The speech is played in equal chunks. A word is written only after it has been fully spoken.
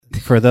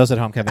for those at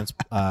home, Kevin's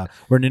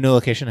we're in a new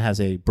location. It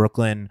has a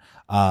Brooklyn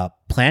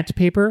plant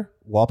paper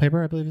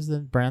wallpaper, I believe is the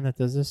brand that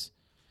does this.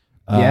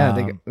 Yeah,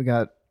 we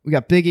got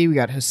Biggie, we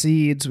got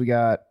Hasids, we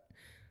got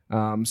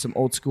some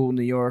old school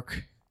New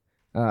York.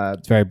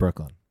 It's very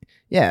Brooklyn.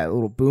 Yeah, a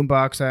little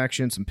boombox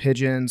action, some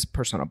pigeons,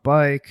 person on a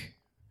bike.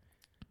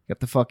 Got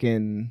the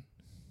fucking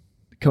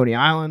Coney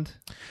Island.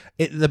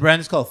 The brand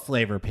is called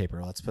Flavor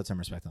Paper. Let's put some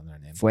respect on their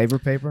name. Flavor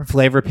Paper?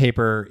 Flavor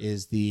Paper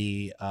is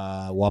the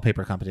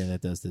wallpaper company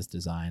that does this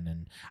design.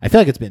 And I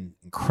feel like it's been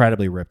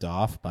incredibly ripped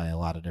off by a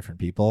lot of different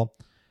people.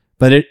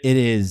 But it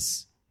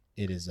is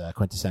a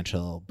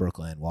quintessential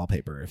Brooklyn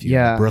wallpaper. If you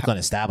have a Brooklyn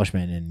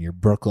establishment in your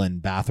Brooklyn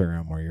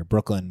bathroom or your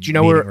Brooklyn Do you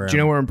know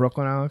we're in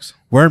Brooklyn, Alex?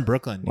 We're in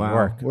Brooklyn, New Wow.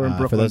 York. We're in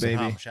Brooklyn, for those baby.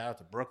 At home, shout out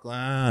to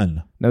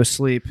Brooklyn. No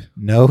sleep.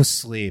 No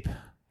sleep.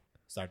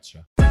 Start the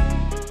show.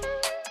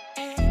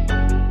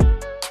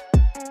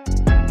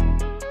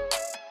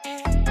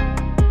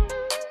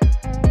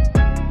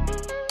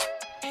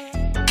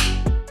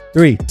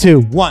 Three,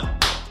 two, one.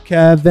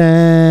 Kevin.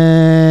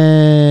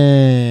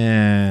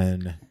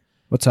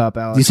 What's up,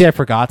 Alex? Do you see I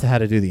forgot to how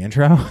to do the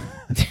intro?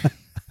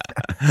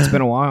 It's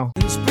been a while.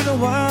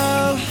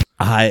 It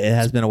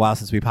has been a while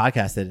since we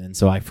podcasted, and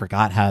so I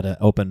forgot how to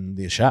open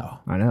the show.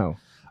 I know.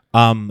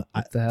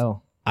 What the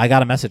hell? I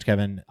got a message,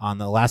 Kevin, on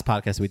the last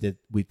podcast we did.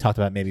 We talked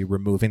about maybe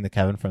removing the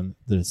Kevin from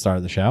the start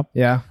of the show.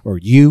 Yeah. Or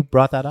you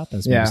brought that up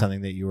as maybe Yeah.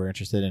 something that you were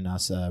interested in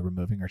us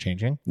removing or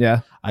changing.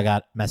 Yeah. I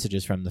got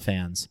messages from the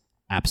fans.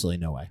 Absolutely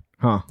no way.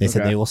 Huh. They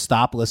said they will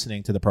stop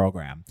listening to the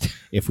program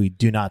if we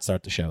do not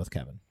start the show with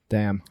Kevin.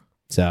 Damn.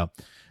 So,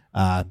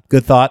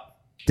 good thought.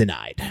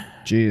 Denied.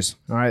 Jeez.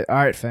 All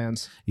right,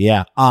 fans.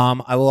 Yeah.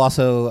 I will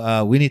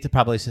also. We need to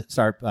probably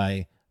start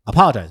by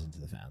apologizing to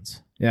the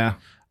fans. Yeah.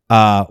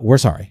 We're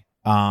sorry.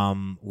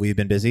 We've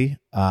been busy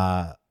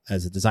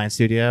as a design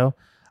studio.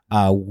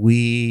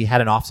 We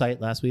had an offsite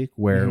last week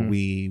where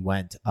we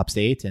went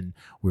upstate and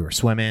we were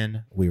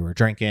swimming, we were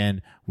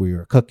drinking, we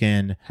were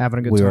cooking, Having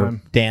a good we time. were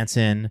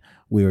dancing,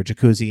 we were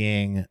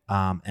jacuzziing,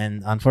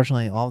 and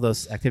unfortunately, all of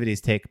those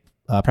activities take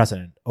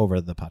precedent over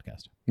the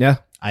podcast. Yeah.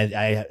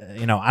 I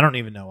don't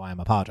even know why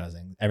I'm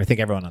apologizing. I think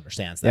everyone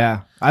understands that.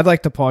 Yeah. I'd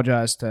like to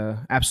apologize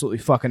to absolutely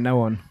fucking no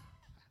one.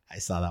 I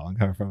saw that one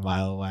coming from a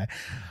mile away.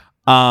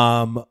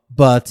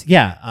 But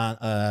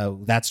yeah,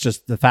 that's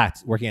just the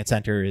fact. Working at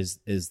Center is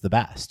the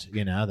best,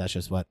 that's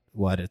just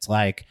what it's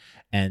like.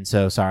 And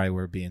so sorry,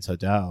 we're being so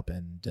dope.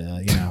 And,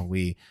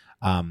 we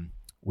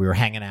were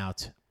hanging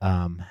out,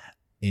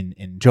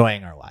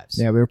 enjoying our lives.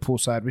 Yeah, we were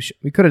poolside.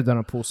 We could have done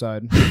a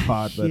poolside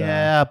pod, but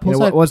yeah,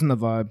 poolside wasn't the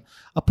vibe.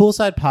 A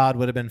poolside pod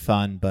would have been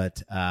fun,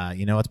 but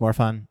what's more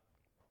fun?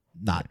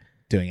 Not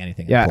doing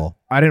anything in the pool.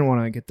 I didn't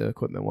want to get the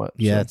equipment wet.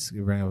 Yeah,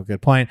 you bring up a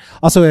good point.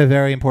 Also, we have a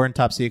very important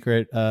top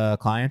secret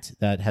client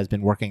that has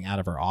been working out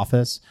of our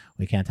office.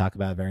 We can't talk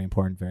about. Very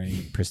important,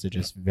 very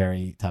prestigious,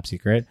 very top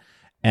secret.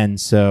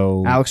 And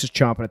so Alex is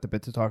chomping at the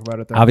bit to talk about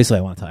it there. Obviously,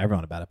 I want to tell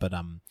everyone about it, but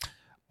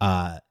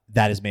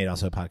that has made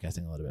also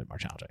podcasting a little bit more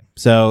challenging.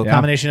 So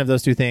combination of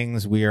those two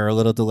things, we are a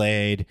little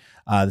delayed.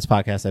 This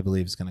podcast, I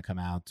believe, is going to come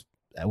out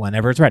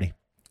whenever it's ready.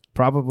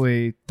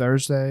 Probably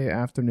Thursday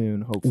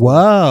afternoon, hopefully.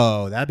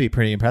 Whoa, that'd be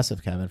pretty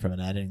impressive, Kevin, from an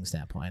editing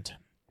standpoint.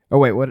 Oh,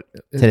 wait, what?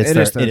 It is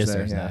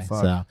Thursday. Yeah,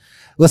 so,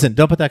 listen,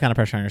 don't put that kind of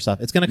pressure on yourself.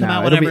 It's going to come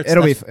out whenever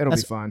it'll be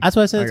fine. That's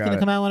why I said it's going to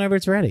come out whenever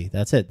it's ready.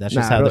 That's it. That's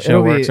just how the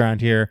show works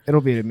around here.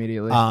 It'll be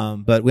immediately.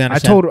 But we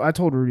understand. I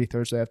told Rudy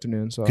Thursday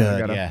afternoon, so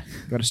good, I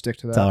gotta stick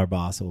to that. Tell our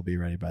boss it will be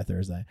ready by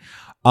Thursday.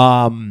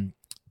 Honestly,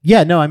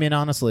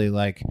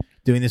 like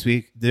doing this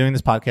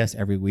podcast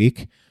every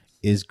week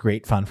is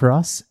great fun for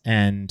us,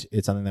 and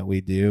it's something that we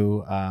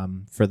do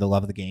for the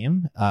love of the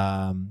game,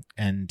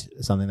 and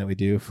something that we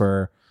do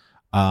for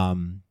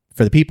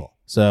the people.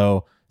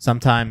 So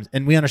sometimes,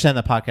 and we understand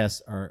that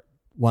podcasts are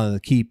one of the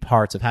key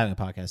parts of having a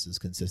podcast is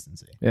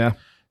consistency. Yeah.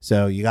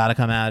 So you got to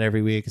come out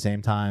every week,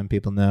 same time,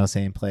 people know,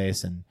 same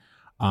place, and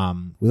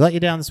we let you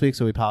down this week,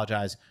 so we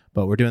apologize,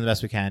 but we're doing the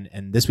best we can.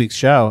 And this week's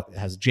show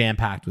has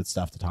jam-packed with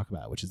stuff to talk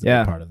about, which is the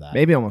big part of that.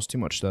 Maybe almost too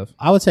much stuff.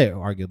 I would say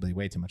arguably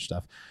way too much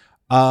stuff.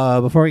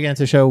 Before we get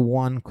into the show,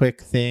 one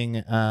quick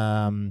thing.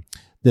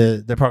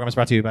 The program is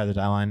brought to you by The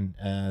Dial Line.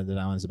 The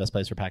Dial Line is the best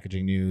place for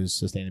packaging news,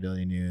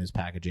 sustainability news,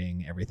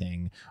 packaging,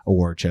 everything,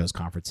 award shows,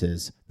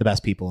 conferences. The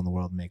best people in the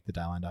world make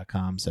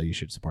thedialline.com, so you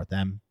should support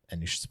them,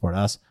 and you should support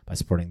us by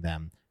supporting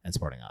them and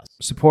supporting us.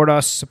 Support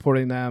us,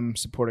 supporting them,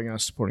 supporting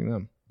us, supporting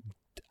them.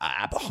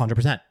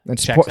 100%. And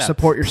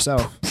support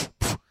yourself.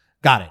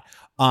 Got it.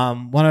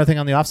 One other thing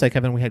on the offsite,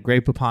 Kevin, we had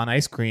Grey Poupon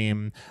ice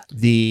cream,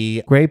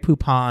 the Grey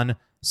Poupon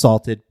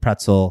salted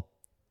pretzel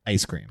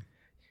ice cream.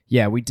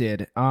 Yeah, we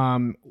did.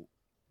 Do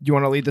you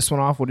want to lead this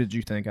one off? What did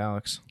you think,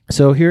 Alex?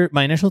 So here,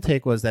 my initial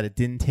take was that it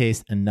didn't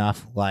taste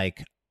enough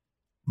like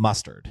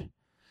mustard.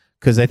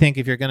 Because I think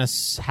if you're going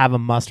to have a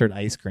mustard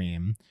ice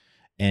cream,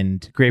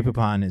 and Grey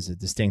Poupon is a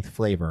distinct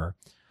flavor,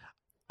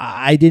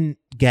 I didn't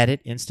get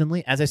it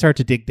instantly. As I started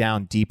to dig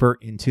down deeper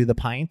into the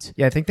pint.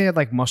 Yeah, I think they had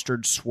like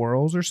mustard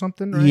swirls or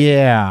something, right?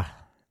 Yeah.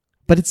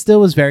 But it still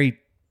was very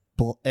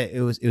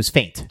it was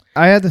faint.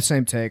 I had the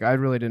same take. I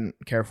really didn't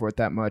care for it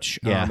that much.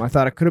 Yeah. I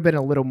thought it could have been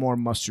a little more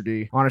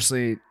mustardy.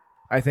 Honestly,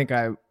 I think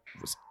I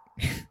was...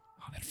 Oh,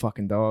 that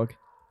fucking dog.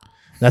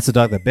 That's the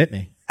dog that bit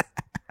me.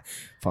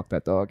 Fuck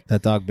that dog.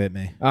 That dog bit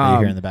me. You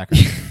hear in the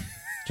background.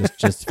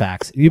 just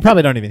facts. You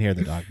probably don't even hear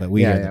the dog, but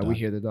we hear the dog. We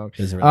hear the dog.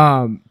 It's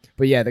really-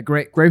 But yeah, the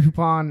Grey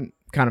Poupon,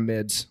 kind of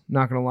mids.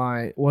 Not gonna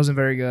lie, it wasn't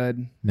very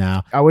good.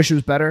 No. I wish it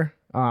was better.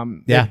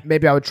 Yeah.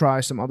 Maybe I would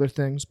try some other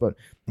things, but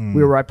we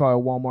were right by a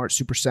Walmart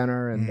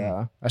Supercenter,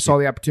 and I saw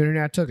the opportunity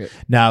and I took it.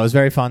 No, it was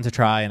very fun to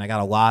try, and I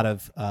got a lot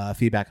of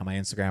feedback on my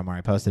Instagram where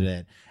I posted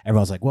it.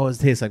 Everyone was like, "What does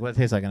it taste like? What does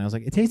it taste like?" And I was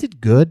like, "It tasted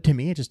good to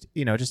me. It just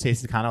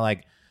tasted kind of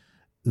like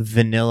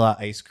vanilla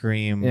ice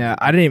cream." Yeah,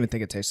 I didn't even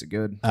think it tasted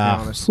good, to be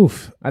honest.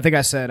 Oof. I think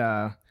I said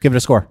Give it a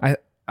score. I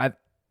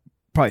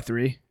probably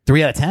 3.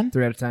 3 out of 10.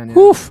 3 out of 10. Yeah.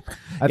 Oof.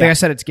 I think I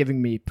said it's giving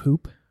me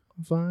poop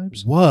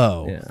vibes.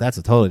 Whoa, Yeah. that's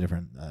a totally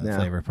different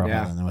flavor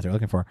profile than what they're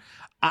looking for.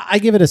 I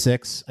give it a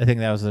 6. I think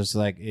that was just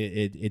like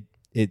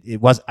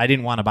it was. I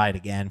didn't want to buy it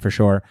again for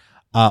sure.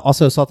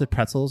 Also, salted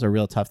pretzels are a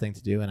real tough thing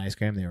to do in ice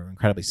cream. They were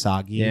incredibly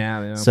soggy.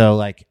 Yeah. So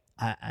like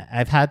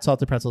I've had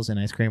salted pretzels in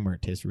ice cream where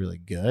it tastes really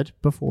good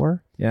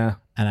before. Yeah.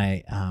 And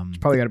I It's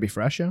probably got to be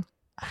fresh, yeah.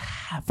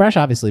 fresh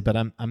obviously, but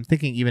I'm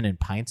thinking even in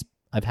pints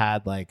I've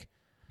had like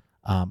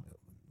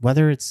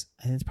whether it's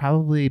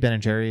probably Ben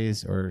and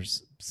Jerry's or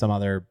some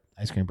other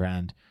ice cream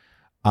brand,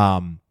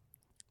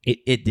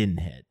 it didn't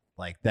hit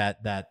like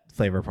that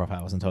flavor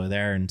profile wasn't totally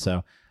there, and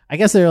so I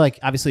guess they're like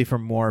obviously for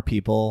more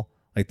people,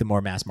 like the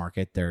more mass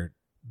market, they're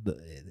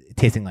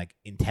tasting like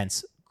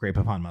intense Grey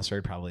Poupon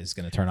mustard probably is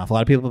going to turn off a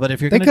lot of people. But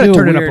if you're They going could to have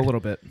turned it weird, up a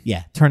little bit.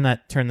 yeah, turn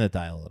the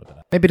dial a little bit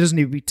up. Maybe it doesn't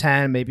need to be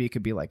 10. Maybe it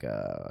could be like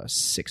a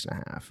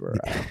 6.5 or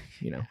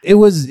It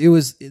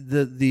was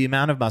the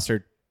amount of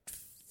mustard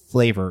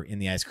flavor in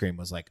the ice cream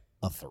was like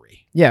a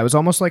 3. Yeah, it was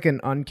almost like an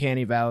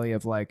uncanny valley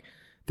of like,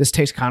 this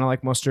tastes kind of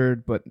like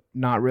mustard, but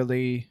not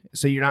really.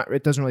 So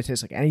it doesn't really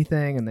taste like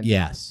anything. And then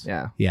Yes.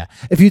 yeah.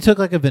 If you took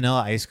like a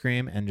vanilla ice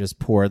cream and just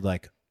poured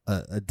like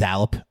a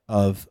dollop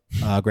of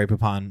Grey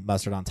Poupon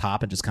mustard on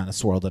top and just kind of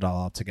swirled it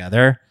all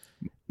together,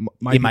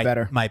 Might be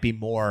better. Might be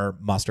more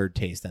mustard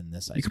taste than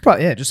this ice You could cream.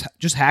 probably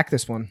just hack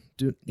this one.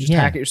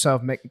 Hack it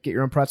yourself. Get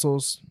your own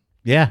pretzels.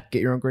 Yeah.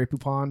 Get your own Grey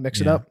Poupon.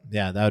 Mix it up.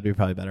 Yeah, that would be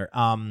probably better.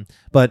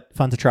 But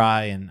fun to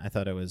try, and I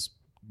thought it was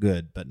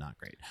good, but not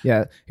great.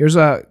 Yeah. Here's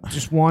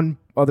just one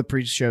other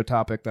pre-show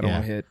topic that I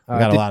want to hit. We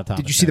got a lot of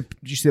topics. Did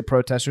you see the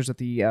protesters at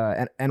the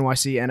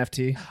NYC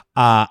NFT?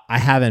 I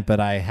haven't, but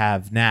I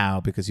have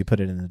now because you put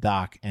it in the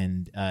doc.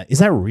 And is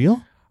that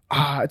real?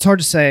 It's hard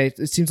to say.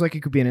 It seems like it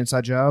could be an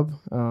inside job.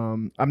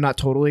 I'm not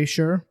totally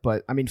sure,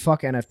 but I mean,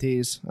 fuck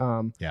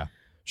NFTs. Yeah.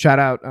 Shout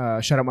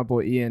out my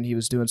boy Ian. He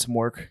was doing some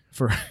work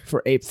for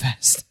Ape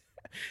Fest.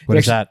 What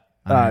is that?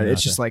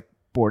 It's just like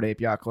Bored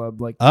Ape Yacht Club,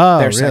 like their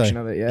their section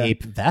of it. Yeah,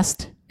 Ape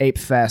Vest. Ape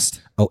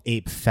Fest. Oh,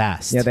 Ape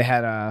Fest. Yeah, they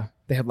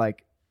had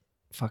like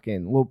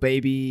fucking Lil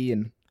Baby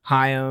and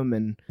Haim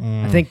and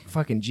I think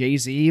fucking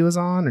Jay-Z was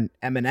on and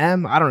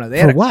Eminem. I don't know. They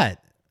for had what?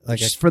 Like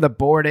just for the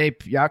Bored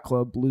Ape Yacht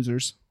Club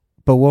losers.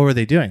 But what were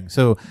they doing?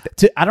 So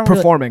I don't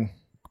performing.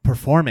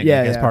 Performing,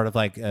 Yeah, like, as yeah. part of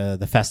like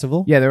the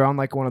festival. Yeah, they're on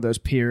like one of those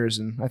piers,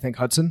 and I think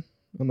Hudson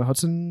on the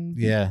Hudson.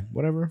 Yeah.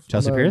 Whatever.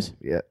 Chelsea On the- Piers?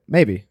 Yeah,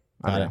 maybe.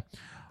 I Got don't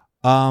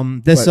know.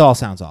 it. This But- all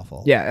sounds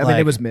awful. Yeah, I mean Like,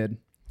 it was mid,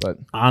 but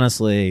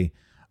honestly,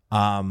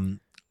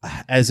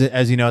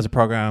 as you know, as a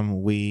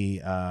program,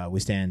 we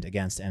stand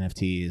against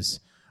NFTs.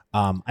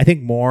 I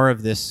think more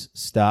of this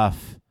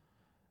stuff,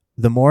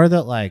 the more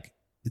that like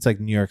it's like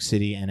New York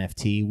City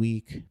NFT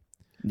week,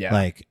 yeah,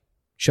 like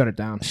shut it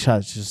down.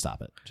 just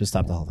stop it. Just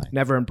stop the whole thing.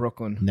 Never in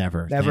Brooklyn.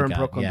 Never Never thank in God.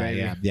 Brooklyn,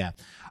 yeah, baby. Yeah.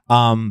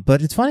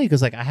 But it's funny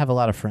because like I have a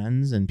lot of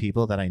friends and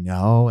people that I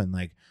know and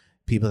like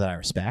people that I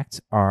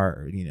respect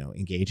are,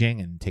 engaging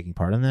and taking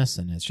part in this,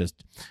 and it's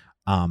just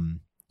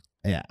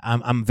yeah,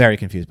 I'm very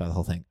confused by the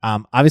whole thing.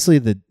 Obviously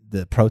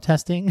the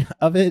protesting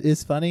of it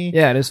is funny.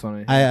 Yeah, it is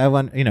funny. I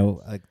want,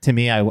 like, to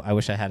me, I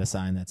wish I had a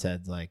sign that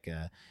said like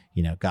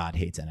God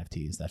hates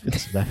NFTs.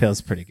 That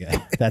feels pretty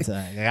good. That's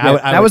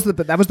that was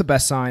the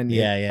best sign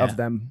Yeah. of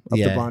them of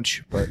the Yeah.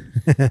 bunch. But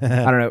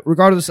I don't know.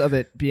 Regardless of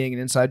it being an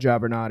inside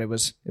job or not, it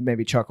made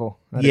me chuckle.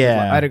 I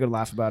had a good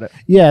laugh about it.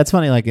 Yeah, it's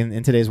funny. Like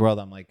in today's world,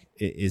 I'm like,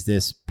 is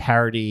this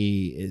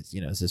parody?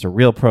 Is this a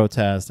real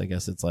protest? I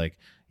guess it's like,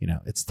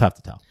 it's tough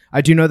to tell. I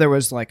do know there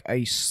was like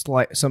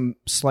some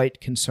slight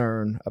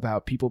concern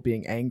about people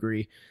being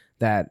angry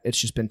that it's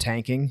just been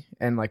tanking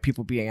and like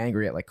people being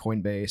angry at like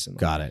Coinbase and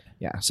Got it.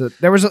 yeah. So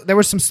there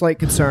was some slight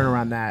concern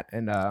around that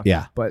and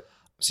Yeah. but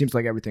seems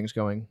like everything's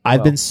going. I've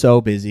well. been so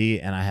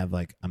busy and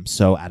I'm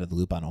so out of the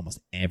loop on almost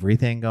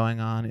everything going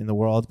on in the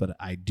world, but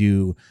I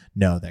do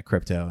know that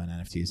crypto and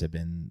NFTs have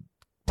been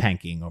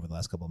tanking over the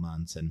last couple of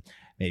months and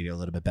maybe a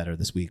little bit better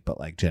this week, but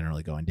like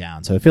generally going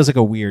down. So it feels like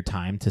a weird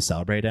time to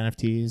celebrate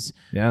NFTs,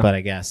 yeah. but I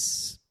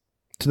guess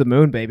To the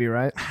moon, baby,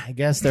 right?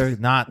 they're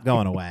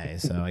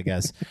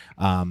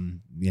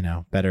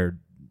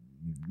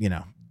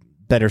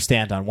better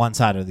stand on one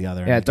side or the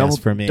other. Yeah, And I guess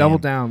for me, double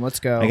down. Let's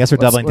go. I guess we're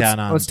doubling Let's- down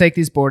on. Let's take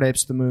these Bored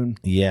Apes to the moon.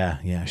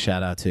 Yeah.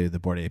 Shout out to the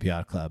Bored Ape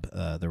Yacht Club,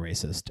 the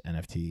racist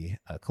NFT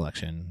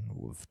collection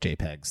of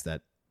JPEGs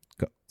that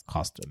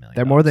cost $1 million.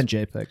 They're more than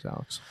JPEGs,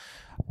 Alex.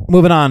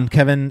 Moving on,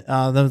 Kevin.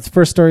 The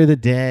first story of the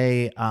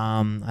day.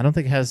 I don't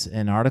think it has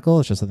an article.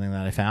 It's just something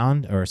that I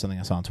found or something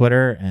I saw on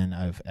Twitter. And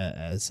I've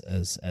as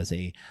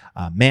a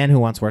man who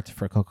once worked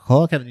for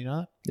Coca-Cola. Kevin, do you know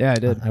that? Yeah, I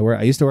did.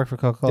 I used to work for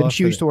Coca-Cola. Didn't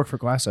you used to work for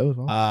Glasso as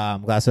well?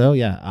 Glasso,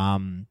 yeah.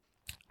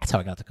 That's how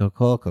I got to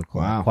Coca-Cola.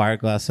 Coca-Cola Wow.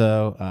 acquired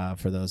Glasso.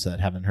 For those that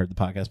haven't heard the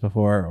podcast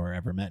before or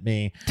ever met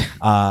me,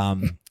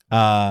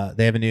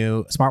 they have a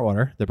new Smart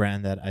Water, the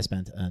brand that I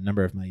spent a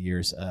number of my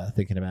years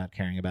thinking about,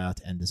 caring about,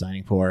 and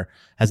designing for,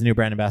 has a new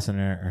brand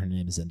ambassador. Her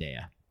name is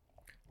Zendaya.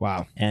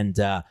 Wow. And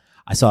I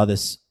saw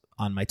this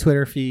on my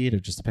Twitter feed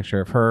of just a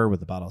picture of her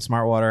with a bottle of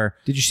Smart Water.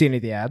 Did you see any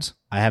of the ads?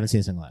 I haven't seen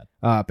a single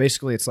ad.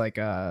 Basically, it's like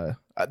the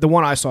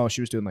one I saw,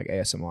 she was doing like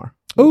ASMR.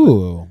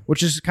 Ooh.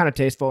 Which is kind of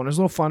tasteful. And it was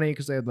a little funny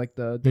because they had like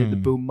the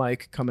boom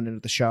mic coming into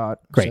the shot.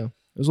 Great. So it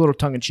was a little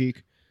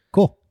tongue-in-cheek.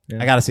 Cool.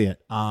 Yeah. I got to see it.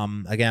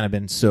 Again, I've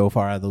been so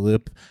far out of the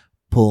loop,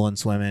 pulling,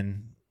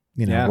 swimming,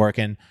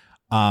 working.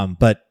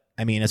 But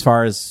I mean, as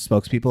far as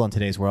spokespeople in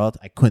today's world,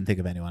 I couldn't think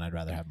of anyone I'd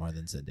rather have more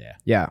than Zendaya.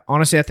 Yeah.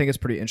 Honestly, I think it's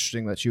pretty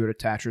interesting that she would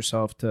attach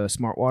herself to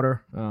Smart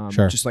Water.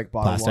 Sure. Just like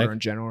bottled Plastic. water in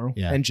general.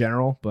 Yeah.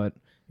 But,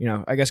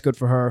 I guess good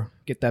for her.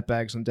 Get that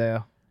bag,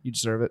 Zendaya. You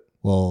deserve it.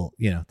 Well,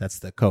 that's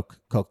the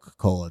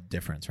Coca-Cola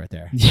difference right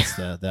there. Yeah. It's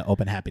the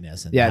open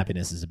happiness, and Yeah.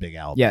 happiness is a big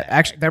L. Yeah.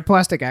 Actually, their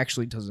plastic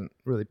actually doesn't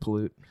really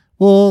pollute.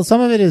 Well, some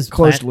of it is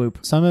Closed loop.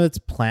 Some of it's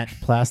plant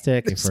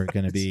plastic. If we're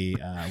going to be,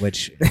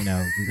 which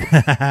not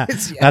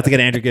to get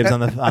Andrew Gibbs on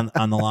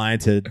the line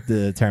to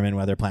determine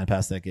whether plant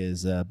plastic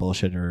is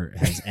bullshit or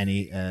has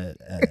any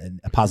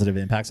positive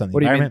impacts on the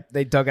What do you environment. mean?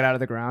 They dug it out of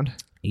the ground?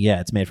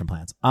 Yeah, it's made from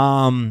plants.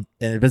 And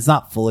if it's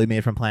not fully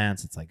made from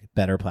plants, it's like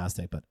better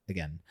plastic. But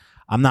again,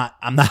 I'm not.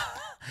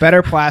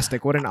 Better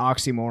plastic. What an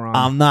oxymoron.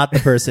 I'm not the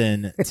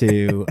person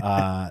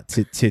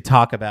to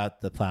talk about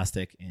the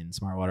plastic in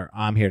Smart Water.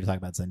 I'm here to talk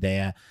about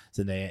Zendaya.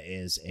 Zendaya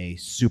is a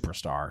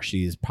superstar.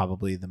 She's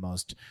probably the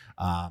most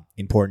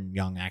important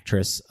young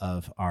actress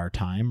of our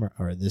time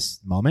or this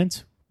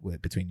moment,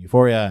 between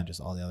Euphoria and just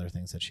all the other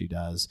things that she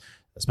does.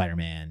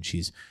 Spider-Man.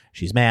 She's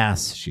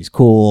mass. She's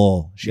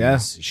cool. She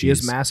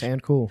is mass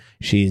and cool.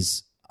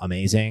 She's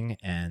amazing,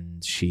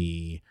 and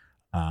she,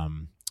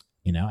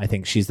 I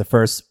think she's the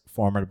first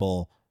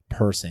formidable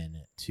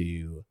person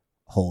to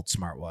hold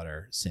Smart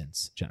Water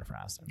since Jennifer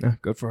Aniston. Yeah,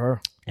 good for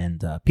her.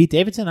 And Pete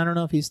Davidson, I don't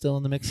know if he's still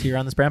in the mix here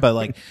on this brand, but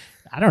like,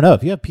 I don't know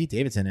if you have Pete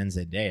Davidson and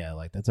Zendaya,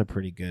 like that's a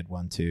pretty good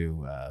one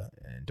to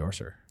endorse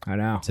her. I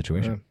know.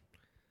 Situation. Yeah.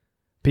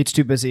 Pete's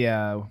too busy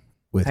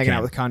With hanging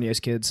out with Kanye's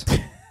kids.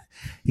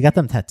 He got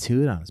them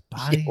tattooed on his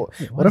body.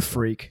 Yeah, what a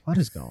freak. What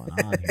is going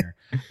on here?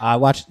 I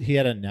watched. He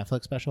had a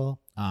Netflix special.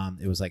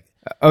 It was like,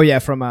 oh yeah,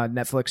 from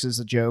Netflix's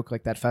A Joke,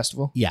 like that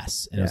festival.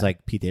 yes, and it was Yeah.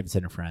 like Pete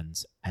Davidson and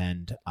friends.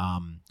 And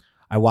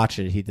I watched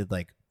it. He did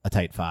like a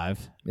tight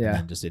five, Yeah. and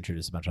then just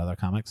introduced a bunch of other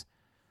comics.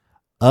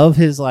 Of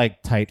his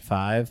like tight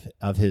five,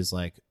 of his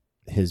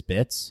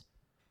bits,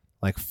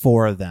 like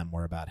 4 of them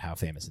were about how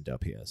famous and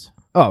dope he is.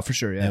 Oh, for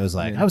sure. Yeah, And it was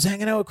like, I mean, I was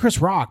hanging out with Chris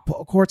Rock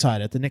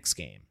courtside at the Knicks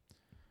game,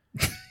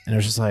 and it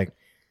was just like,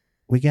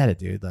 we get it,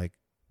 dude. Like,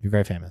 you're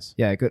very famous.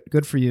 yeah,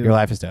 good for you. Your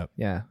life is dope.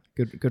 Yeah,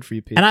 good for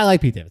you, Pete. And I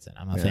like Pete Davidson.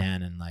 I'm a Yeah.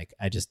 fan, and like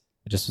I just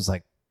was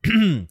like,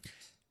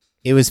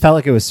 felt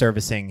like it was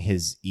servicing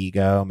his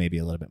ego maybe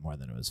a little bit more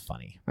than it was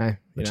funny,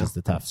 which is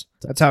the tough.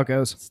 That's how it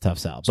goes. It's a tough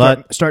sell.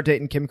 But Start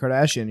dating Kim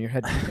Kardashian. Your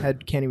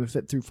head can't even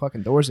fit through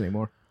fucking doors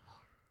anymore.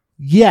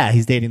 yeah,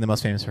 he's dating the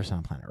most famous person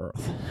on planet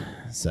Earth.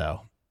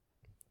 So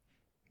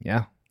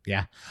Yeah.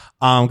 yeah,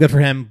 good for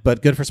him,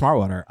 but good for Smart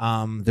Water.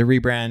 The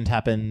rebrand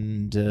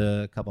happened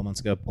a couple months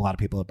ago. A lot of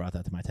people have brought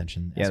that to my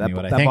attention. Yeah, asked me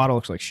what I that think. bottle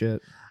looks like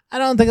shit. I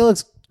don't think it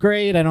looks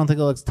great. I don't think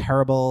it looks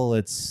terrible.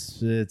 It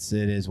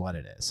is what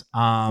it is.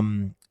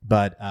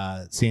 But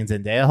seeing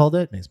Zendaya hold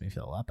it makes me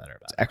feel a lot better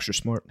about it. Extra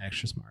smart.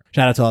 Extra smart.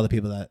 Shout out to all the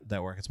people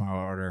that work at Smart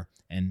Water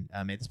and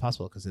made this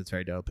possible, because it's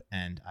very dope.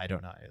 And I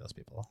don't know any of those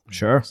people.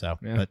 Sure. So,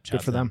 Yeah, but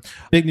good for them.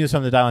 Big news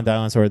from the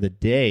Dial Store of the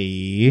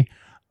day.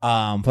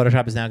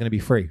 Photoshop is now going to be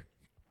free.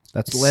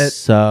 That's lit.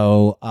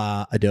 So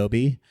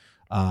Adobe,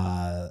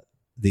 the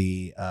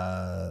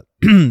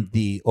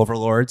the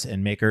overlords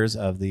and makers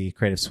of the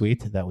Creative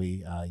Suite that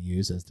we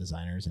use as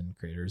designers and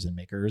creators and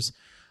makers,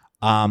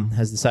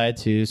 has decided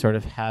to sort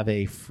of have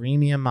a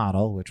freemium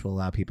model, which will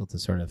allow people to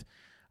sort of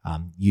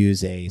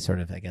use a sort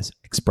of, I guess,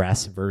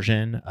 express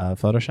version of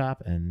Photoshop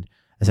and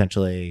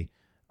essentially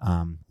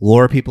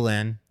lure people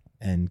in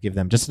and give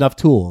them just enough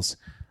tools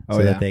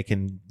so that they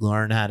can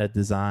learn how to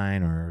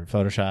design or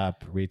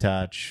Photoshop,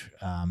 retouch,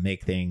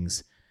 make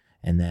things,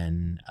 and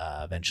then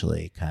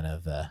eventually kind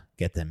of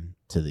get them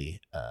to the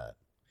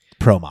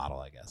pro model,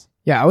 I guess.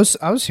 Yeah, I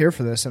was here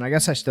for this, and I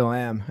guess I still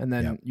am. And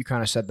then Yep. you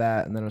kind of said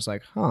that, and then I was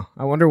like,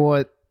 I wonder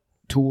what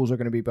tools are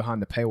going to be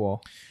behind the paywall.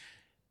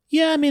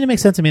 Yeah, I mean, it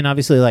makes sense. I mean,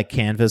 obviously, like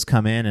Canva's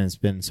come in and it's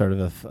been sort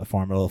of a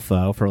formidable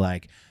foe for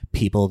like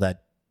people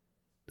that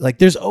like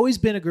there's always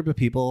been a group of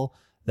people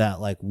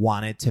that like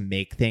wanted to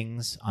make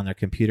things on their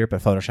computer,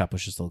 but Photoshop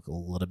was just a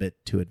little bit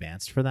too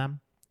advanced for them.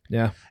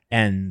 Yeah.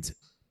 And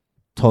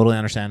totally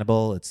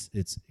understandable. It's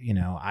you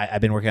know,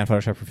 I've been working on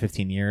Photoshop for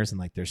 15 years and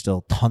like there's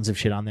still tons of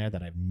shit on there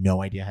that I have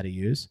no idea how to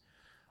use.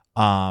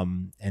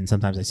 And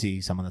sometimes I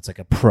see someone that's like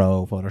a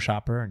pro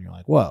Photoshopper and you're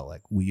like, whoa,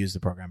 like we use the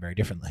program very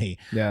differently.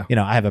 Yeah. You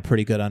know, I have a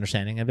pretty good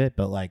understanding of it,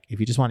 but like if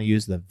you just want to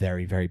use the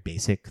very, very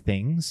basic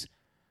things,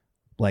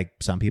 like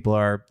some people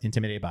are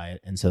intimidated by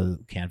it. And so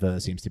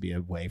Canva seems to be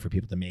a way for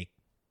people to make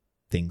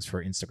things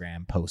for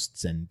Instagram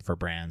posts and for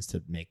brands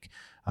to make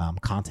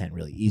content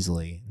really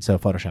easily. And so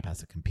Photoshop has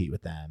to compete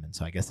with them. And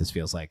so I guess this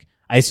feels like,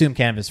 I assume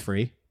Canva's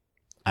free.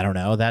 I don't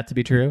know that to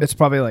be true. It's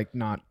probably like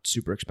not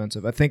super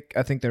expensive. I think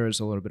there is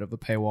a little bit of a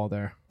paywall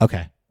there.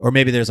 Okay. Or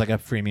maybe there's like a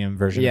freemium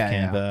version Yeah,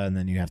 of Canva yeah. and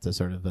then you have to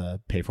sort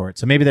of pay for it.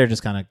 So maybe they're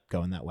just kind of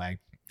going that way.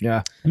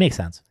 Yeah. It makes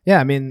sense.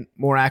 Yeah. I mean,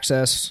 more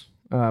access,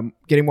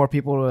 getting more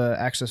people to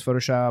access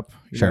Photoshop,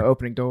 you Sure. know,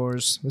 opening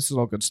doors. This is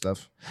all good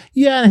stuff.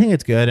 Yeah, I think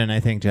it's good. And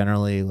I think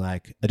generally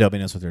like Adobe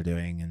knows what they're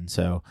doing. And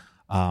so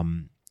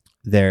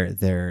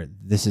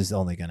this is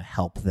only going to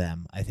help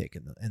them, I think,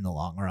 in the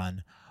long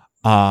run.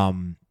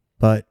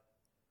 But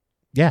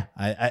yeah,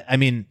 I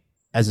mean,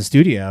 as a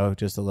studio,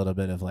 just a little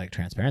bit of like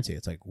transparency.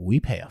 It's like we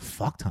pay a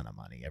fuck ton of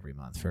money every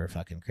month for a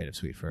fucking Creative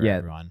Suite for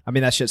everyone. I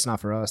mean, that shit's not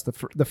for us.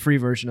 The free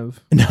version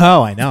of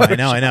No, I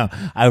know.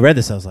 I read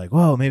this. I was like,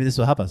 whoa, maybe this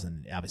will help us.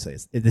 And obviously,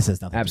 this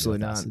has nothing Absolutely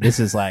to do with us. not. This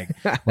is like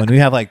when we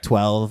have like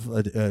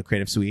 12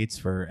 Creative Suites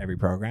for every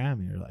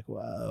program. You're like,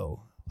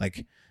 whoa,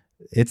 like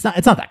it's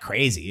not that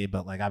crazy,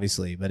 but like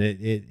obviously, but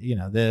it you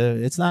know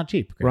it's not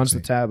cheap. Creative runs the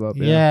Suite. tab up.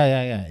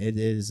 Yeah. It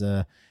is.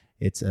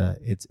 It's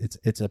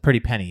a pretty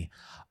penny.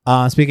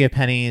 Speaking of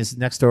pennies,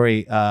 next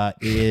story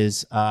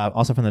is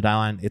also from the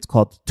Dial-Line. It's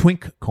called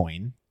Twink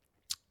Coin.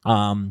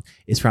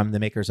 Is from the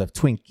makers of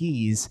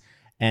Twinkies.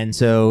 And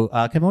so,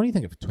 Kevin, what do you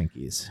think of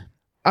Twinkies?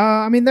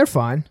 I mean, they're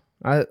fine.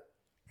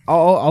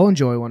 I'll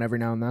enjoy one every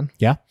now and then.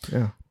 Yeah.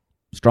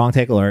 Strong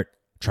take alert.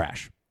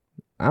 Trash.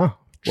 Oh,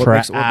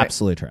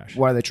 Absolute trash.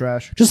 Why are they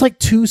trash? Just like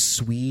too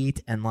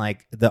sweet and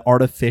like the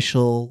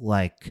artificial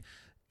like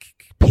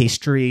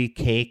pastry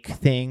cake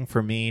thing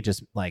for me.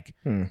 Just like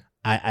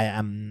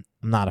I'm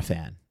not a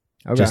fan.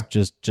 Okay.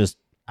 Just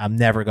I'm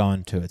never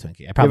going to a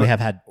Twinkie. I probably have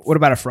had. What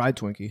about a fried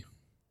Twinkie?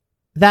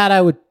 That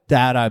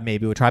I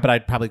maybe would try, but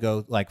I'd probably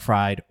go like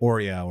fried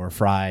Oreo or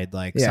fried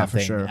like something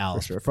for sure,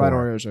 else. For sure. Fried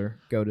Oreos are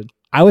goated.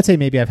 I would say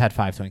maybe I've had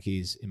 5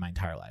 Twinkies in my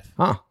entire life.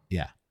 Huh.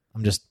 Yeah.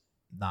 I'm just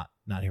not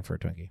here for a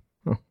Twinkie.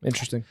 Huh.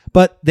 Interesting.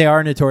 But they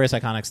are a notorious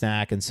iconic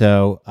snack, and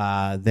so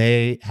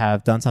they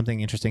have done something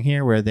interesting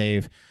here where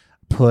they've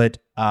put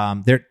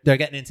they're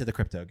getting into the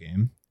crypto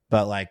game,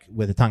 but like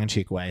with a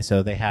tongue-in-cheek way.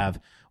 So they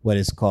have what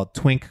is called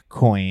Twink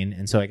Coin,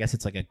 and so I guess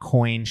it's like a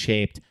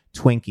coin-shaped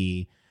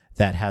Twinkie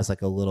that has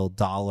like a little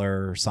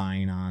dollar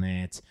sign on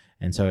it,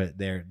 and so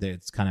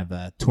it's kind of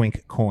a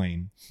Twink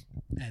Coin,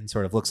 and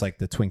sort of looks like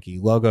the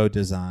Twinkie logo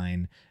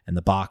design, and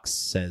the box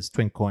says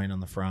Twink Coin on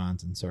the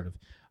front, and sort of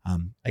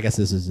I guess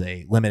this is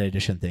a limited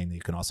edition thing that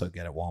you can also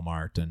get at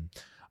Walmart, and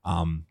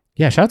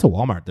yeah, shout out to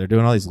Walmart. They're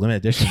doing all these limited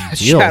edition deals.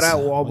 Shout out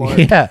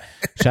Walmart. Yeah,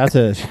 shout out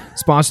to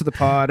Sponsor the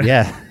pod.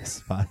 yeah,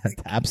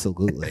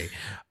 absolutely.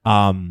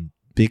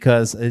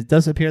 Because it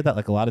does appear that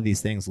like a lot of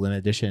these things, limited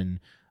edition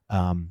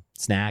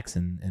snacks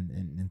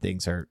and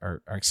things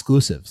are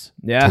exclusives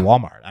to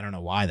Walmart. I don't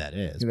know why that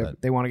is,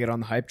 but They want to get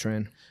on the hype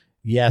train.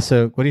 yeah.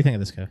 So what do you think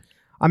of this guy?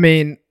 I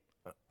mean,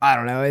 I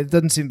don't know. It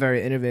doesn't seem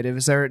very innovative.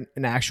 Is there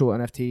an actual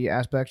NFT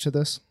aspect to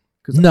this?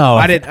 Because No,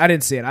 I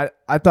didn't see it.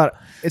 I thought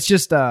it's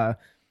just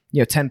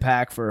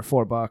 10-pack for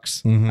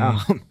 $4.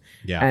 Mhm.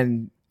 Yeah,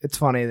 And it's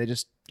funny they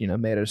just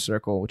made it a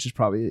circle, which is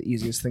probably the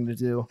easiest thing to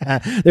do.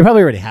 they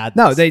probably already had.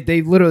 No, this.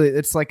 they literally.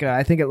 It's like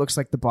I think it looks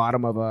like the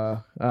bottom of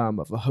a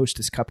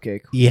Hostess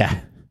cupcake. Yeah,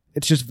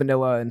 It's just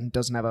vanilla and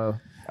doesn't have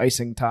a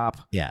icing top.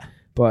 yeah,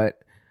 But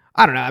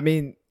I don't know. I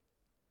mean,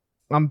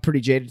 I'm pretty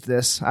jaded to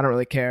this. I don't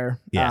really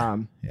care. Yeah.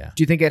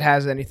 Do you think it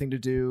has anything to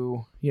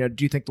do? Do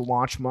you think the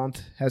launch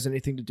month has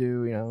anything to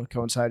do?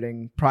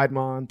 Coinciding Pride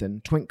Month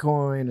and Twink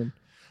Coin, and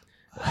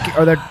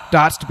are there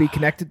dots to be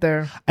connected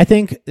there? I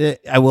think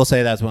I will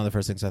say that's one of the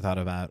first things I thought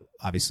about.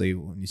 Obviously,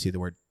 when you see the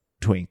word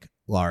Twink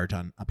large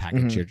on a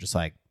package, you're just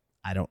like,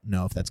 I don't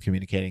know if that's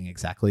communicating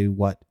exactly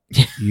what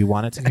you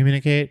want it to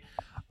communicate.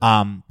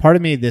 Part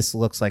of me, this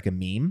looks like a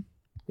meme.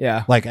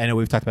 Yeah. Like I know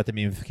we've talked about the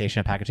memification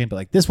of packaging, but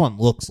like this one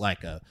looks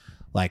like a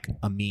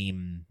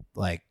meme,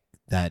 like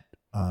that.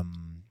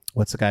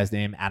 What's the guy's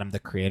name? Adam the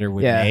Creator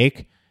would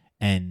make,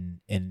 and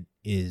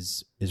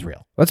is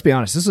real. Let's be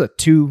honest. This is a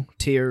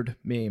 2-tiered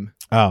meme.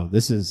 Oh,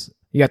 this is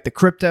You got the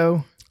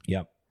crypto,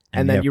 yep,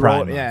 and then you Pride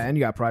roll, Month. and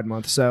you got Pride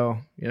Month. So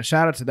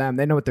shout out to them.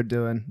 They know what they're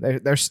doing.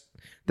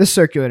 This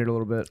circulated a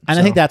little bit, And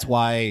I think that's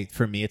why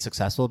for me it's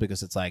successful,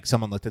 because it's like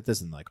someone looked at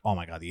this and like, oh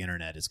my god, the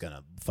internet is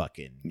gonna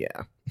fucking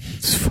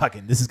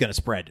this is gonna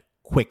spread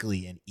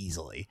quickly and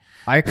easily.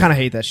 I kind of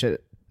hate that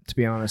shit, to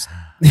be honest.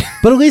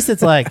 But at least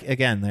it's like,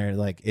 again, they're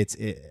like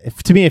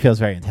to me it feels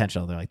very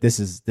intentional. They're like, this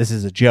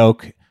is a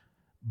joke.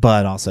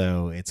 but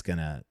also it's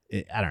gonna.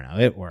 I don't know.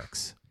 It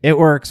works. It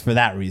works for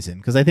that reason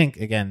because I think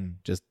again,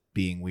 just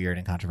being weird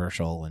and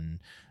controversial and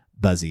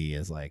buzzy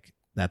is like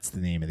that's the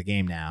name of the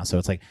game now. So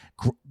it's like,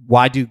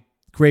 why do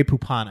Grey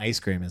Poupon ice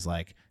cream is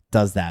like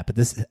does that, but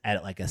this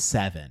at like a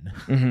 7.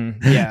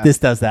 Mm-hmm. Yeah, this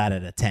does that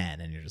at a 10,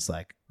 and you're just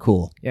like,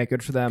 cool. Yeah,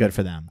 good for them. Good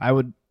for them. I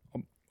would,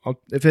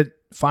 if it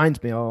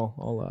finds me,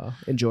 I'll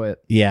enjoy it.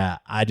 Yeah,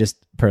 I just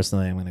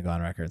personally, I'm going to go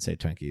on record and say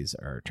Twinkies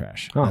are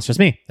trash. Oh. That's just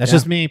me. That's Yeah.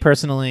 just me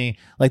personally.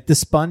 Like the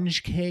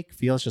sponge cake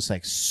feels just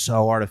like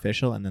so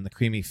artificial, and then the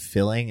creamy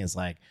filling is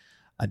like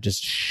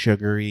just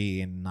sugary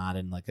and not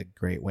in like a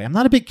great way. I'm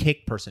not a big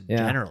cake person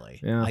Yeah.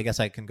 generally. Yeah. I guess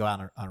I can go out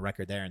on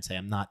record there and say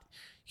I'm not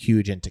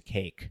huge into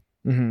cake.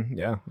 Mm-hmm.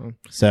 Yeah.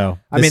 So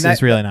I mean, this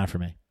is really not for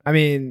me. I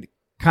mean,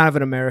 kind of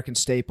an American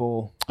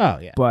staple, Oh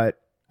yeah, but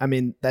I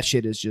mean, that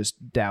shit is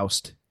just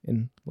doused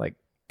in like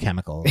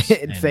chemicals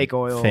and fake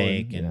oil,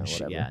 fake and, and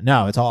whatever. yeah,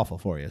 no, it's awful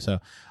for you. So,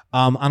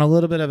 on a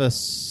little bit of a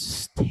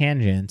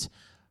tangent,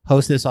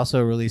 Hostess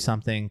also released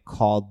something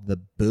called the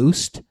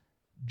Boost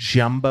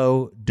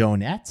Jumbo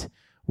Donut,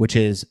 which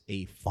is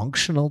a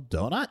functional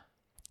donut.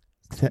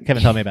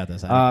 Kevin, tell me about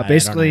this. I don't know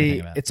Basically,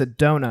 anything about it. it's a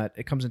donut.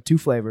 It comes in 2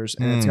 flavors,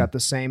 and it's got the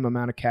same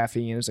amount of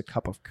caffeine as a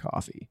cup of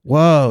coffee.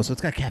 Whoa! So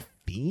it's got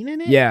caffeine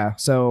in it. Yeah.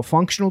 So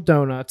functional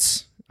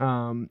donuts.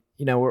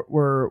 You know,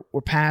 we're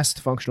past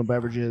functional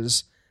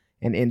beverages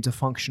and into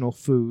functional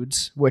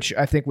foods, which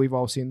I think we've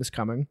all seen this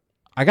coming.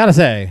 I gotta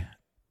say,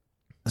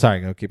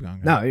 sorry, go keep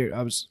going. No,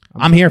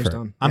 I'm here for it.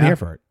 done. I'm Yeah. here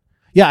for it.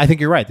 Yeah, I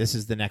think you're right. This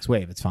is the next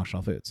wave. It's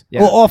functional foods.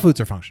 Yeah. Well, all foods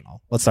are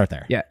functional. Let's start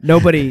there. Yeah,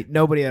 nobody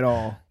at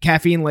all.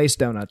 Caffeine laced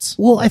donuts.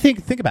 Well, I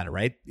think about it,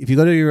 right? If you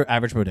go to your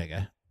average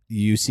bodega,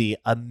 you see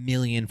a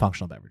million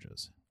functional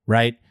beverages,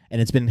 right? And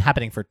it's been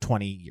happening for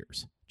 20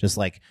 years. Just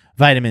like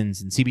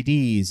vitamins and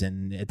CBDs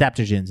and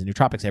adaptogens and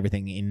nootropics,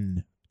 everything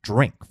in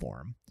drink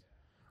form.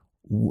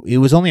 It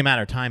was only a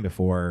matter of time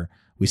before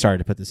we started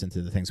to put this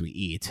into the things we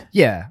eat.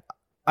 Yeah,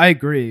 I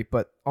agree,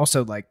 but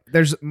also like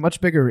there's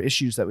much bigger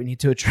issues that we need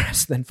to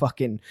address than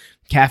fucking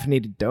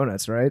caffeinated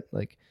donuts, right?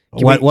 Like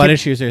What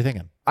issues are you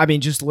thinking? I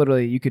mean, just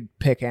literally, you could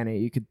pick any.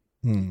 You could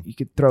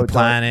throw The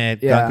planet,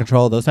 Yeah. gun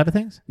control, those type of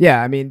things?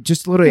 Yeah, I mean,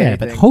 just literally Yeah,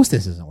 anything. but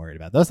Hostess isn't worried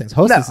about those things.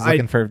 Hostess No, is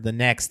looking for the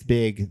next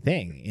big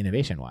thing,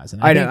 innovation-wise.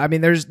 And I know. think- I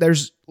mean, there's.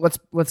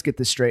 Let's get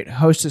this straight.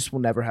 Hostess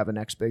will never have a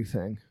next big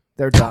thing.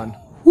 They're done.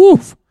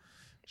 Woof.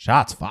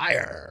 Shots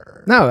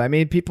fired. No, I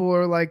mean, people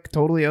are like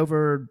totally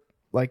over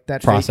like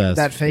that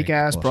Processed fake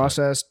ass bullshit.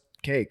 processed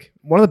cake.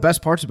 One of the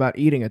best parts about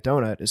eating a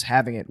donut is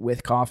having it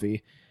with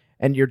coffee,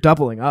 and you're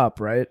doubling up,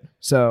 right?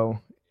 So,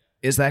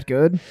 is that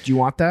good? Do you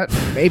want that?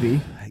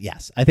 Maybe.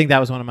 Yes, I think that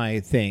was one of my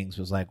things.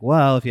 Was like,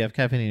 well, if you have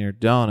caffeine in your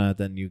donut,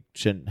 then you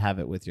shouldn't have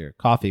it with your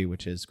coffee,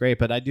 which is great.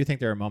 But I do think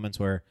there are moments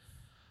where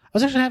I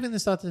was actually having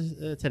this thought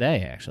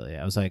today. Actually,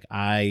 I was like,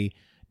 I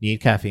need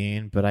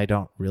caffeine, but I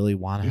don't really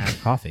want to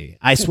have coffee.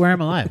 I swear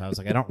I'm alive. I was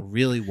like, I don't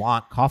really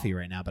want coffee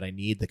right now, but I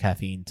need the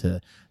caffeine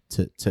to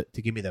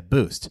give me the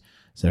boost.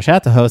 So shout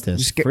out to Hostess.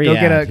 Just Free go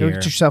ad get here.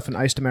 yourself an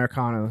iced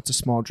Americano. It's a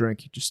small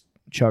drink. You just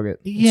chug it.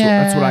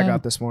 Yeah. That's what I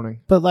got this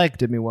morning. But like,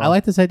 Did me well. I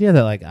like this idea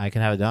that like I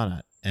can have a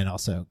donut and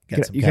also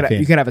get some you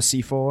caffeine. could have a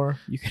C4.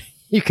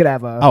 You could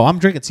have a. Oh, I'm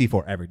drinking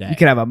C4 every day. You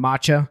could have a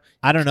matcha.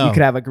 I don't know. You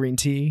could have a green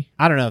tea.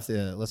 I don't know if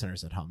the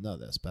listeners at home know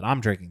this, but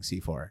I'm drinking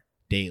C4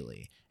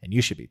 daily, and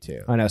you should be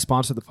too. I know.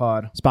 Sponsor the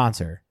pod.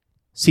 Sponsor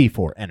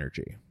C4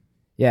 Energy.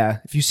 Yeah.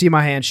 If you see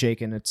my hand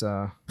shaking, it's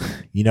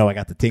You know I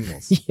got the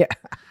tingles. yeah.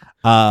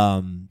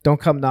 Um, Don't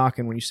come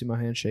knocking when you see my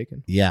hand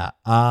shaking. yeah.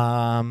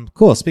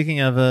 Cool. Speaking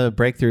of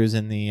breakthroughs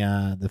in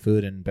the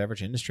food and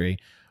beverage industry,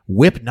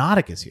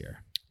 Whipnotic is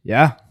here.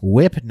 Yeah.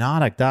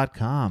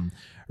 Whipnotic.com.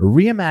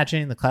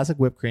 Reimagining the classic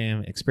whipped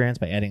cream experience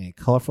by adding a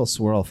colorful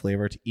swirl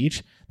flavor to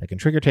each that can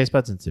trigger taste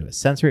buds into a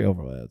sensory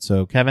overload.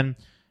 So, Kevin,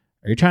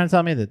 are you trying to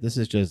tell me that this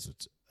is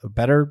just a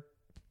better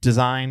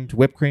designed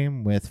whipped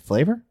cream with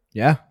flavor?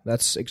 Yeah.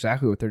 That's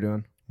exactly what they're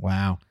doing.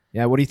 Wow.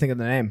 Yeah. What do you think of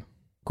the name?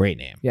 Great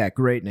name. Yeah.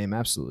 Great name.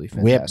 Absolutely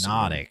fantastic.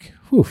 Whipnotic.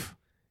 Whew.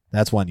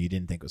 That's one you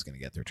didn't think was going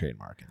to get their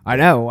trademark. I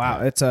know.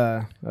 Wow. It's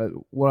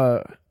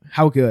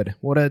how good.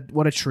 What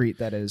a treat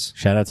that is.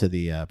 Shout out to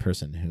the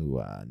person who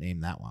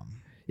named that one.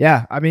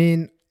 Yeah. I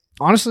mean,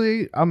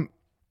 honestly,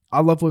 I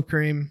love whipped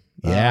cream.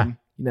 Yeah. You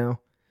know,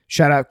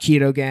 shout out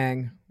Keto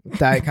Gang.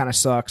 Diet kind of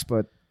sucks,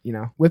 but you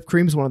know, whipped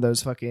cream is one of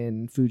those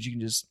fucking foods you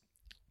can just,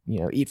 you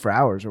know, eat for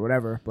hours or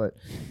whatever. But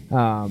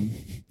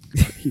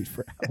Eat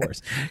for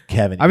hours.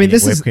 Kevin, I mean, eating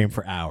this whipped is- cream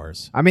for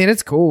hours. I mean,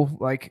 it's cool.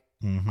 Like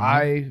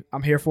Mhm.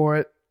 I'm here for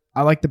it.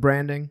 I like the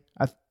branding.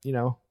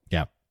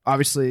 Yeah.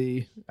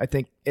 Obviously, I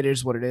think it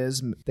is what it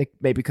is. They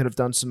maybe could have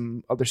done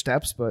some other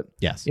steps, but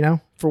Yes. you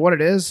know, for what it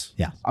is,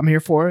 Yeah. I'm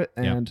here for it,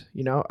 Yeah. and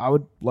you know, I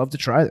would love to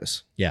try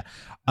this. Yeah.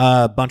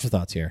 A bunch of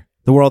thoughts here.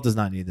 The world does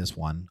not need this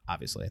one,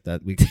 obviously.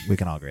 That we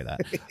can all agree with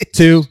that.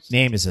 2,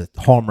 name is a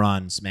home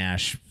run,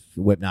 smash,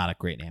 Whipnotic,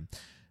 great name.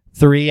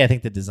 3, I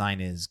think the design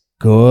is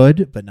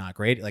good, but not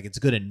great. Like it's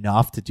good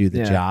enough to do the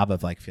Yeah. job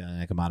of like feeling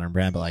like a modern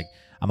brand. But like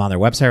I'm on their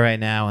website right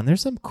now, and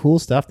there's some cool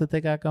stuff that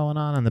they got going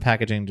on, and the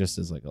packaging just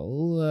is like a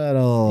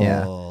little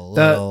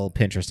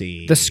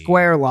Pinteresty. The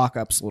square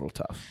lockup's a little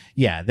tough.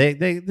 Yeah, they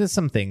there's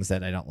some things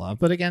that I don't love,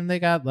 but again, they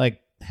got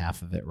like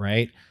half of it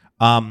right.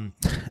 I'm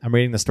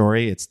reading the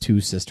story. It's two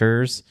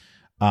sisters.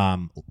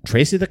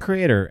 Tracy, the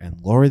creator, and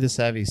Lori, the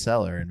savvy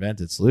seller,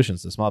 invented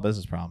solutions to small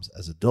business problems.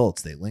 As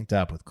adults, they linked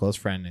up with close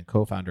friend and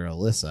co-founder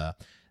Alyssa.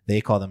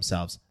 They call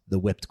themselves the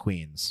Whipped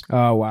Queens.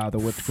 Oh wow, the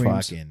Whipped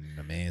Queens. Fucking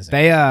amazing.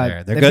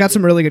 They've good. got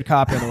some really good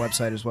copy on the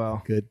website as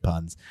well. Good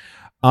puns.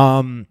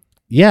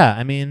 Yeah,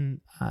 I mean,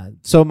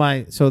 so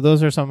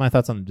those are some of my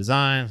thoughts on the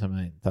design, some of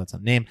my thoughts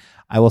on name.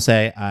 I will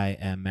say I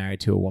am married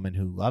to a woman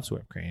who loves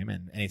whipped cream,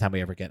 and anytime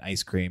we ever get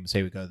ice cream,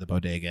 say we go to the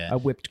bodega, A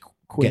whipped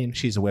queen.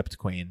 she's a whipped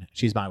queen.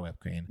 She's my whipped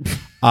queen.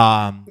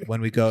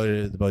 When we go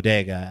to the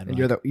bodega, And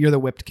you're the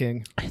whipped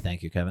king.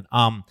 thank you, Kevin.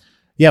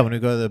 Yeah, when we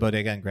go to the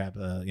bodega and grab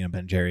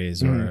Ben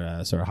Jerry's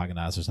or sort of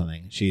Haagen-Dazs or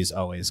something, she's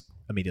always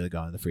immediately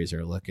going to the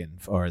freezer looking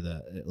for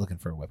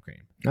whipped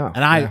cream. Oh,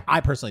 And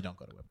I personally don't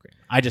go to whipped cream.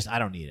 I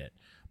don't need it,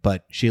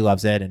 but she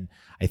loves it, and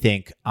I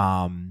think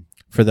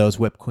for those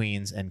whipped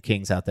queens and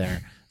kings out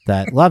there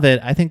that love it,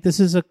 I think this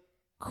is a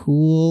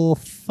cool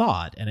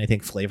thought. And I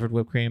think flavored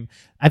whipped cream.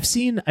 I've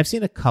seen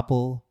a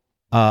couple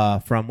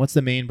from what's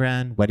the main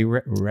brand,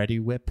 Ready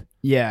Whip.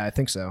 Yeah, I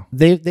think so.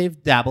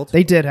 They've dabbled.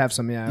 They did have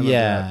some. Yeah, I remember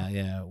that.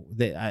 Yeah.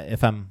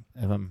 If I'm,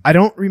 I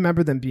don't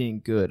remember them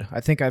being good.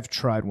 I think I've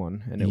tried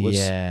one, and it was.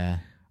 Yeah.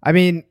 I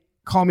mean,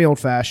 call me old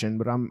fashioned,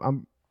 but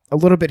I'm a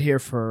little bit here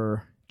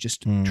for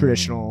just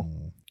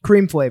traditional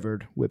cream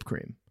flavored whipped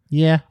cream.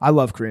 Yeah. I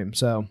love cream,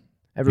 so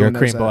everyone You're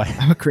a knows cream that. boy.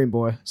 I'm a cream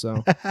boy,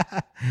 so.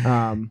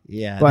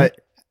 Yeah. But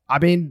I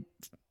mean,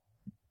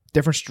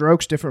 different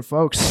strokes, different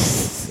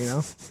folks. You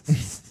know.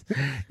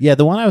 Yeah,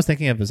 the one I was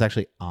thinking of is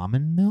actually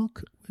almond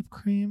milk whipped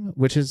cream,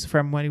 which is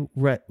from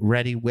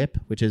Ready Whip,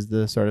 which is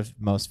the sort of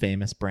most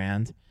famous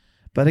brand.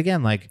 But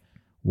again, like,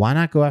 why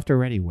not go after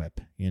Ready Whip?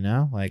 You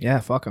know, like, Yeah,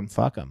 fuck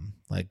them.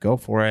 Like, go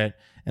for it.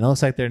 And it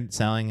looks like they're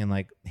selling in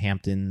like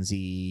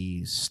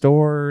Hamptons-y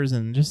stores,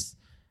 and just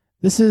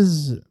this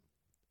is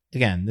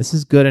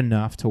good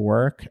enough to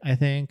work. I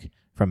think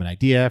from an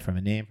idea, from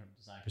a name, from a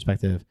design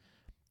perspective.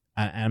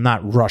 I'm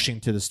not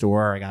rushing to the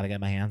store. I got to get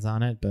my hands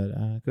on it, but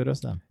kudos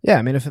to them. Yeah,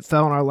 I mean, if it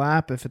fell in our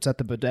lap, if it's at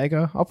the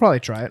bodega, I'll probably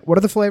try it. What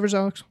are the flavors,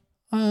 Alex?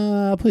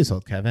 Please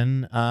hold,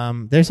 Kevin.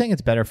 They're saying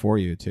it's better for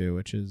you too,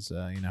 which is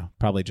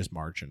probably just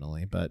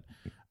marginally. But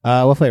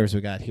what flavors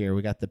we got here?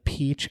 We got the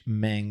peach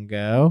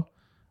mango.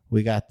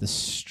 We got the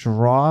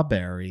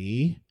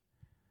strawberry.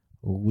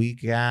 We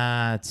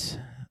got.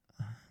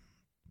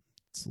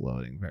 It's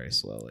loading very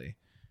slowly.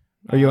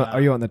 Are you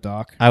on the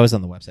dock? I was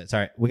on the website.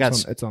 Sorry, we got.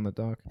 It's on the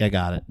dock. I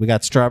got it. We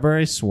got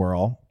strawberry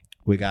swirl.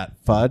 We got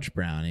fudge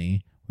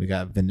brownie. We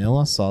got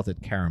vanilla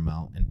salted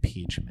caramel and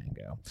peach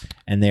mango.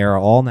 And they are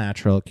all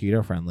natural,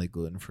 keto friendly,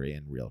 gluten free,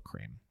 and real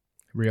cream.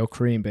 Real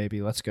cream,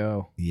 baby. Let's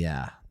go.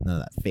 Yeah, none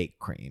of that fake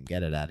cream.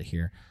 Get it out of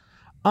here.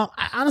 I,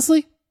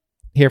 honestly,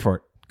 here for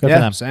it. Go for Yeah,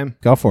 them. same.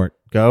 Go for it.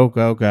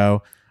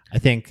 Go. I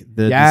think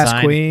the Yes,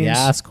 design. queens.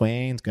 Yes,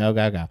 queens.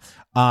 Go.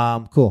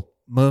 Cool.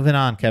 Moving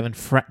on, Kevin.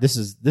 This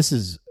is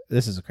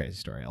a crazy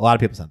story. A lot of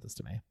people sent this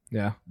to me.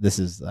 Yeah. This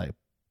is like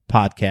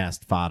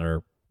podcast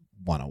fodder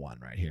 101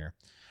 right here.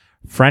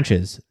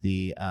 French's,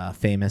 the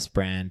famous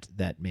brand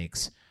that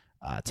makes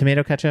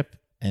tomato ketchup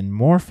and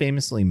more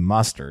famously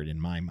mustard in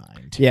my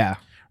mind. Yeah.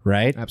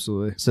 Right?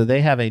 Absolutely. So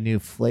they have a new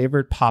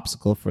flavored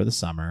popsicle for the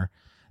summer.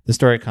 The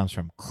story comes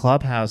from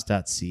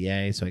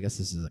clubhouse.ca. So I guess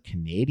this is a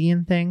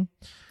Canadian thing.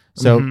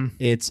 So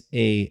it's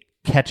a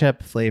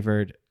ketchup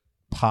flavored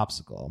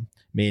popsicle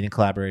made in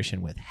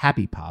collaboration with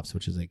Happy Pops,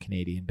 which is a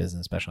Canadian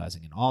business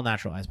specializing in all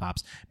natural ice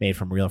pops made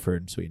from real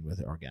fruit and sweetened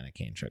with organic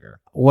cane sugar.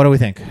 What do we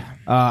think?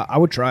 I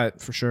would try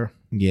it for sure.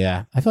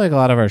 Yeah. I feel like a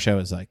lot of our show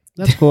is like,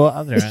 that's cool.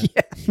 I'll do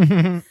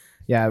it.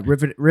 Yeah.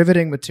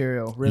 Riveting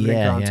material. Riveting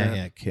content.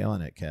 Yeah.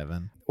 Killing it,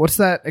 Kevin. What's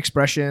that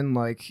expression?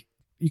 Like,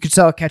 you could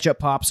sell a ketchup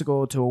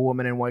popsicle to a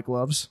woman in white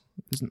gloves.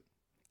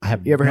 I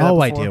have You ever heard no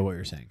that before? idea what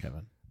you're saying,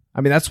 Kevin. I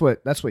mean, that's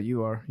what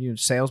you are. You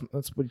sales.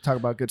 That's what you talk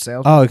about. Good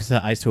sales. Oh, it's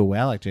ice to a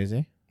whale like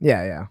Jay-Z?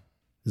 Yeah.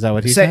 Is that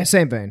what he said?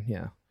 Same vein.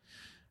 Yeah.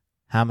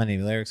 How many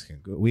lyrics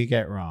can we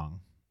get wrong?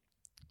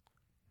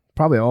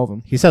 Probably all of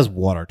them. He says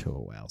water to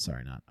a whale.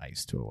 Sorry, not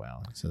ice to a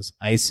whale. He says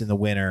ice in the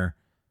winter.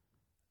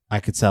 I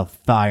could sell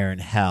fire in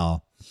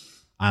hell.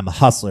 I'm a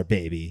hustler,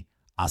 baby.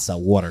 I'll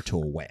sell water to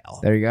a whale.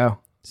 There you go.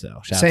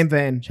 So Same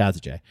vein. Shout out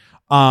to Jay.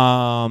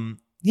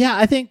 Yeah,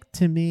 I think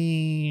to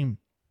me,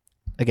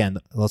 again,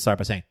 let's start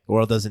by saying the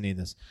world doesn't need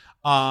this.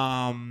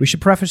 We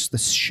should preface the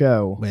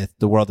show With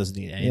the world doesn't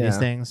need any of these Yeah.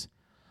 things.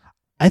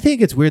 I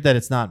think it's weird that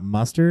it's not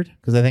mustard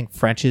because I think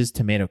French's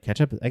tomato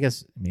ketchup. I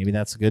guess maybe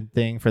that's a good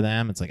thing for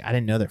them. It's like I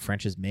didn't know that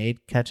French's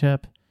made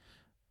ketchup.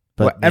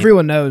 But Well,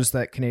 everyone knows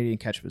that Canadian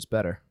ketchup is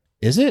better.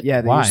 is it? Yeah,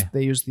 Why?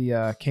 they use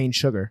the cane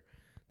sugar.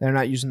 They're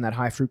not using that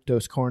high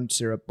fructose corn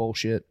syrup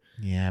bullshit.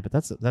 Yeah, but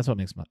that's what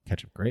makes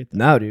ketchup great. Though.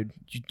 No, dude,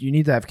 you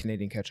need to have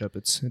Canadian ketchup.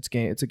 It's a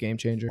game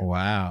changer.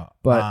 Wow.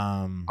 But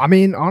I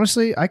mean,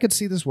 honestly, I could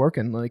see this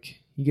working.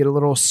 Like, you get a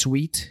little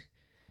sweet,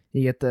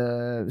 you get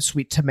the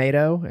sweet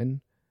tomato,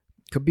 and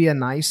could be a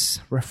nice,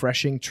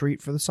 refreshing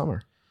treat for the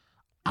summer.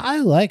 I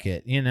like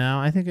it.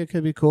 I think it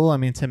could be cool. I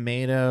mean,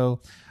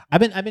 tomato. I've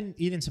been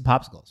eating some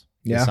popsicles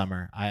this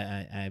summer.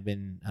 I've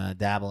been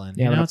dabbling.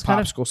 Yeah, it's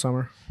popsicle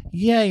summer.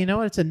 Yeah, you know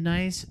what? It's a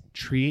nice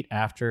treat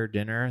after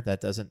dinner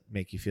that doesn't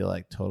make you feel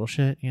like total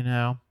shit.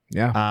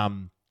 Yeah.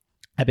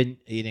 I've been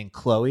eating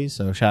Chloe's.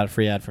 So shout out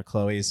free ad for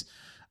Chloe's.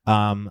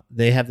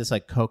 They have this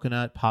like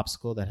coconut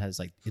popsicle that has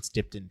like it's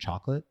dipped in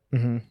chocolate,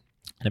 and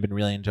I've been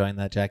really enjoying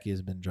that. Jackie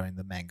has been enjoying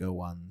the mango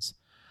ones,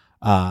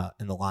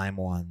 and the lime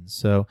ones.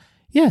 So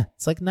yeah,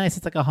 it's like nice.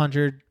 It's like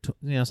 100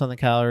 something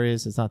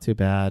calories. It's not too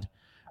bad.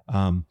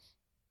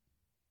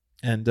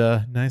 And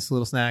nice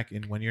little snack.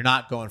 And when you're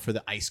not going for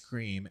the ice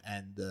cream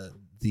and the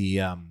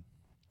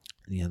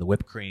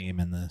whipped cream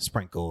and the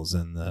sprinkles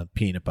and the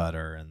peanut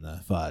butter and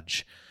the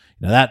fudge,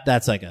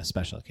 that's like a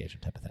special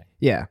occasion type of thing.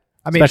 Yeah,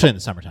 I mean, especially in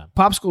the summertime.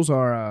 Popsicles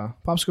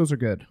are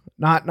good.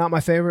 Not my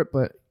favorite,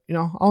 but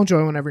I'll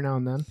enjoy one every now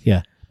and then.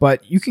 Yeah.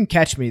 But you can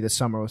catch me this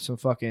summer with some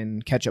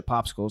fucking ketchup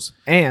popsicles.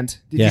 And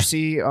did you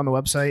see on the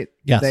website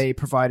they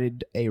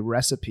provided a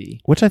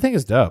recipe? Which I think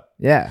is dope.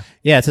 Yeah.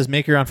 Yeah, it says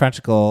make your own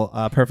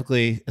Frenchicle,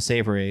 perfectly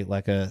savory,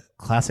 like a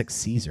classic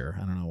Caesar.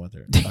 I don't know what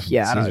they're talking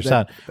about. Caesar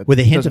salad. With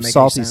a hint of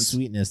salty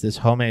sweetness, this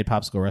homemade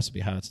popsicle recipe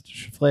highlights the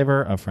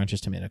flavor of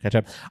French's tomato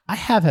ketchup. I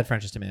have had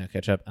French's tomato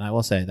ketchup, and I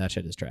will say that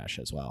shit is trash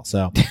as well.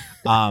 So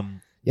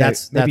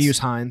that's maybe use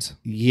Heinz.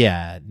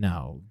 Yeah,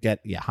 no.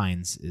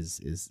 Heinz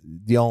is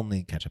the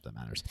only ketchup that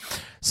matters.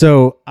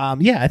 So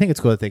I think it's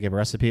cool that they give a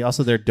recipe.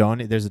 Also,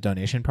 there's a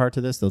donation part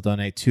to this. They'll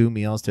donate 2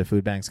 meals to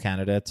Food Banks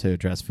Canada to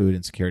address food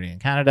insecurity in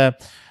Canada.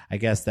 I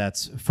guess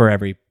that's for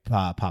every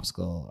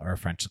popsicle or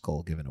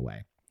Frenchicle given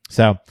away.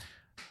 So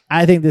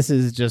I think this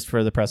is just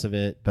for the press of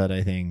it, but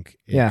I think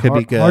it could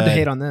be good. Hard to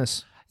hate on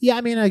this. Yeah,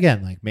 I mean,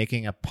 again, like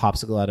making a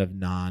popsicle out of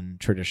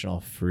non-traditional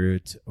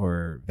fruit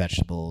or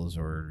vegetables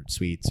or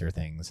sweets or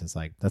things is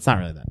like, that's not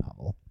really that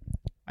novel.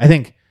 I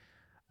think,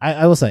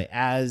 I will say,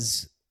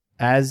 as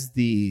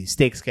the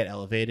stakes get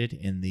elevated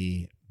in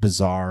the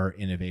bizarre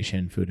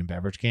innovation food and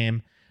beverage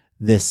game,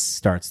 this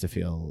starts to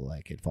feel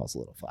like it falls a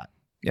little flat.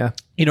 Yeah.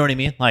 You know what I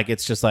mean? Like,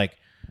 it's just like,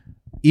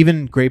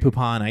 even Grey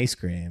Poupon ice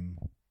cream,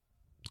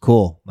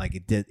 cool. Like,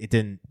 it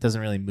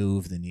doesn't really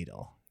move the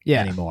needle.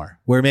 Anymore.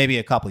 Where maybe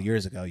a couple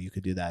years ago you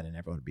could do that and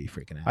everyone would be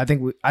freaking out.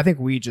 I think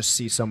we just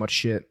see so much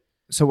shit.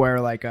 So where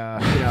like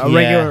a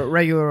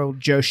regular old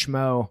Joe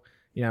Schmo,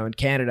 in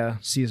Canada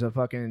sees a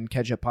fucking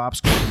ketchup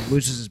popsicle and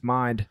loses his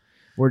mind.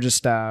 We're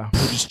just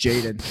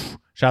jaded.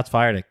 Shots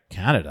fired at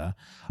Canada.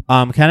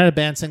 Canada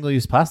banned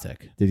single-use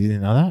plastic. Did you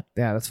know that?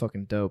 Yeah, that's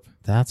fucking dope.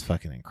 That's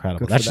fucking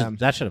incredible.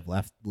 That should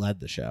have led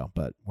the show,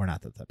 but we're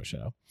not that type of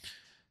show.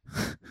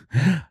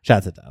 Shout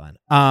out to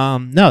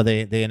Thailand. No,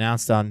 they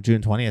announced on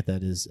June 20th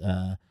that is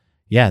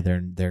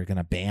they're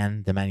gonna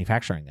ban the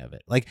manufacturing of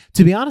it. Like,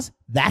 to be honest,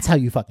 that's how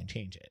you fucking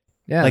change it.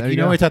 Yeah, like, we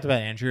talked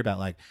about Andrew about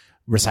like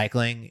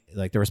recycling,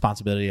 like the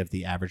responsibility of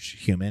the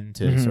average human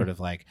to sort of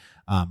like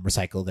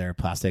recycle their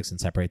plastics and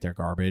separate their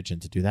garbage, and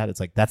to do that, it's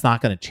like that's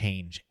not going to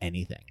change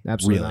anything.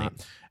 Absolutely really.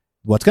 not.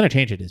 What's going to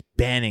change it is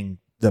banning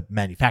the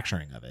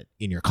manufacturing of it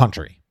in your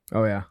country.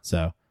 Oh yeah.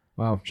 So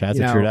shout out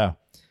to Trudeau.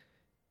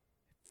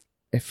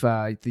 If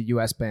the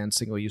U.S. banned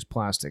single-use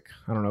plastic,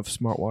 I don't know if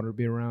Smart Water would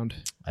be around.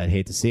 I'd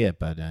hate to see it,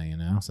 but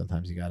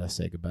sometimes you gotta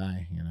say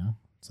goodbye.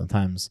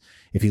 Sometimes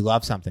if you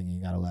love something,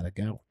 you gotta let it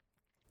go.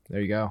 There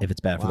you go. If it's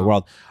bad for the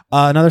world.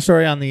 Another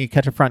story on the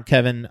ketchup front,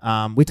 Kevin.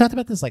 We talked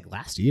about this like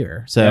last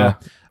year. So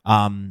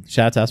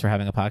shout out to us for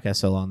having a podcast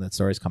so long that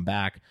stories come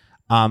back.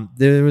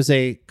 There was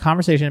a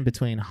conversation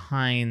between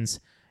Heinz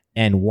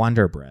and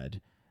Wonder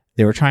Bread.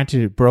 They were trying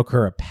to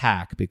broker a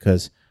pack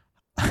because,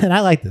 and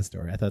I like this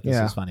story. I thought this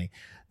was funny,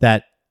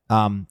 that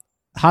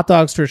hot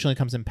dogs traditionally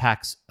comes in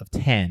packs of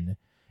 10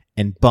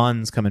 and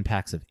buns come in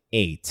packs of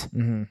 8.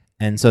 Mm-hmm.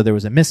 And so there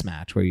was a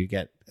mismatch where you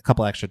get a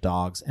couple extra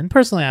dogs. And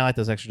personally, I like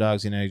those extra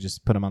dogs. You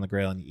just put them on the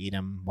grill and you eat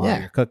them while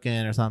you're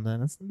cooking or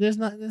something.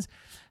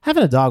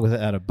 Having a dog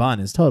without a bun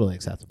is totally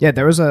acceptable. Yeah,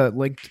 there was a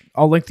link.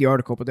 I'll link the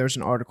article, but there's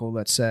an article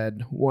that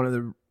said one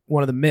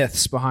of the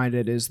myths behind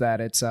it is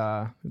that it's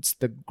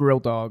the grill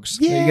dogs.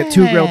 Yeah, you get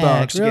 2 grill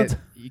dogs.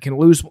 You can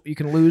lose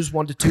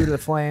 1 to 2 to the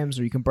flames,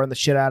 or you can burn the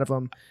shit out of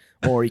them,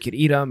 or you could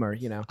eat them, or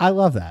I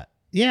love that.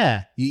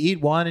 Yeah, you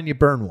eat one and you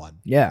burn one.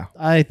 Yeah,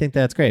 I think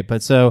that's great.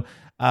 But so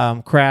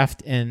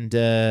Kraft and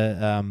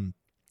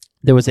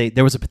there was a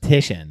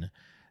petition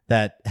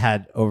that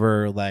had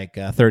over like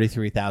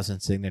 33,000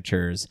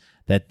 signatures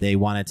that they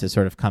wanted to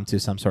sort of come to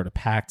some sort of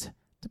pact.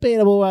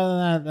 Debatable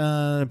whether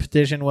that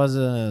petition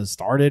was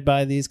started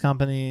by these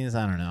companies.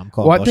 I don't know. I'm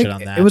calling bullshit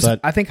on that. It was.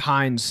 I think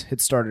Heinz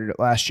had started it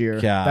last year.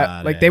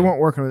 They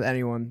weren't working with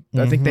anyone.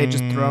 I think they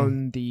just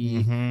thrown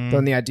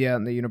the idea out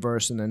in the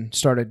universe and then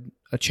started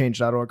a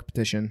Change.org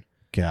petition.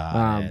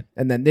 Got it.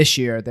 And then this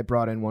year they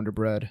brought in Wonder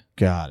Bread.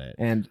 Got it.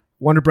 And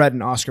Wonder Bread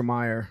and Oscar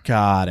Mayer.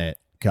 Got it.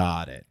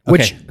 Got it. Okay.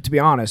 Which, to be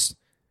honest,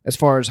 as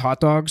far as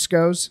hot dogs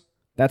goes,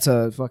 that's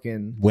a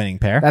fucking winning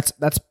pair.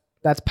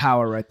 That's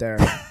power right there.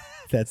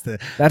 That's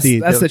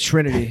the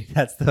Trinity.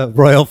 That's the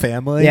royal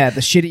family. Yeah,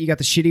 you got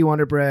the shitty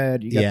Wonder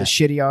Bread, you got the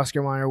shitty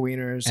Oscar Mayer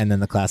wieners, and then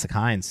the classic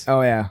Heinz.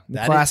 Oh yeah,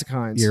 classic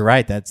Heinz. You're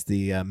right. That's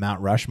the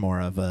Mount Rushmore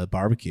of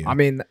barbecue. I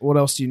mean, what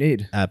else do you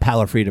need?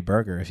 Palafrita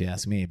burger, if you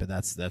ask me. But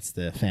that's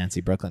the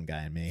fancy Brooklyn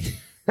guy in me.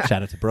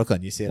 Shout out to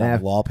Brooklyn. You see it on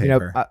the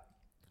wallpaper.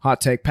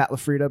 Hot take: Pat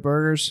LaFrida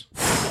burgers,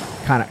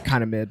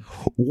 kind of mid.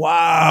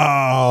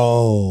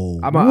 Wow.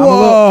 I'm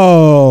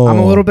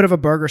a little bit of a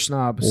burger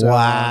snob. So,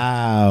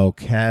 wow,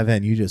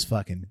 Kevin, you just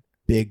fucking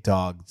big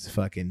dogs,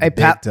 fucking. Hey,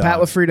 Pat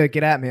LaFrida,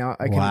 get at me. I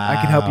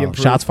can help you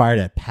improve. Shots fired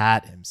at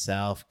Pat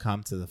himself.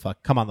 Come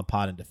on the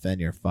pod and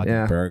defend your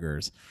fucking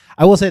burgers.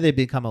 I will say they've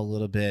become a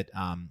little bit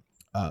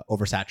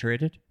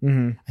oversaturated.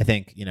 Mm-hmm. I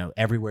think,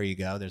 everywhere you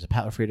go, there's a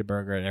Pat LaFrida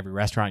burger at every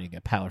restaurant. You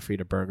get Pat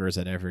LaFrida burgers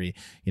at every,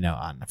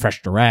 on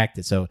Fresh Direct.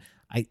 And so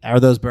are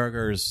those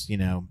burgers,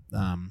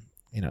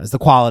 is the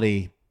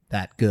quality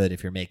that good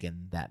if you're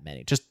making that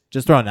many? Just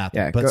throwing it out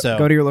there. Yeah, but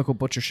go to your local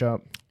butcher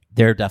shop.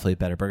 They're definitely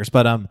better burgers.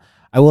 But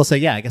I will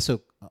say, I guess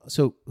so.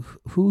 So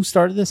who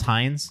started this?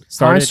 Heinz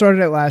started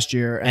it last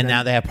year. And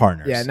now they have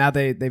partners. Yeah, now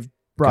they've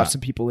brought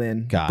some people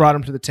in, brought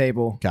them to the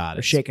table. Got it.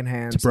 They're shaking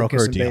hands, to broker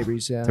kissing a deal.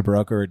 babies. Yeah. To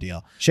broker a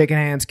deal. Shaking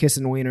hands,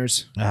 kissing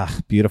wieners.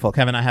 Beautiful.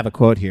 Kevin, I have a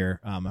quote here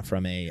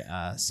from a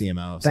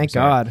CMO. Thank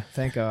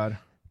God.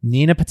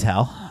 Nina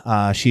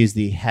Patel. She's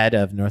the head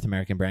of North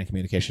American brand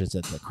communications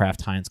at the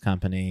Kraft Heinz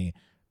Company.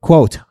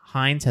 Quote,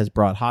 Heinz has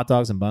brought hot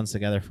dogs and buns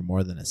together for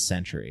more than a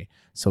century.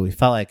 So we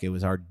felt like it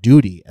was our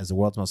duty as the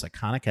world's most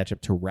iconic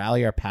ketchup to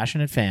rally our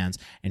passionate fans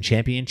and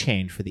champion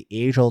change for the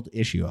age-old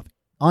issue of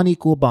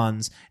unequal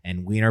buns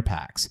and wiener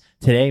packs.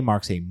 Today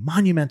marks a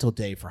monumental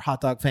day for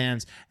hot dog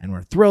fans, and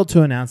we're thrilled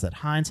to announce that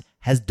Heinz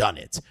has done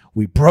it.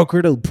 We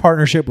brokered a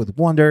partnership with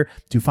Wonder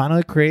to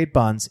finally create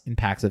buns in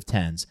packs of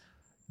 10s.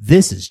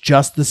 This is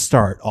just the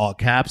start, all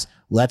caps.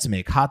 Let's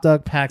make hot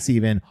dog packs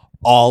even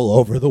all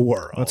over the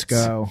world. Let's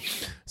go.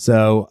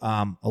 So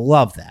I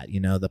love that,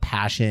 the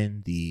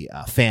passion, the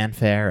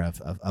fanfare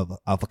of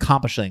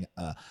accomplishing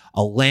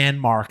a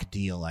landmark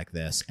deal like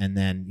this. And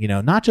then,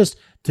 not just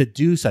to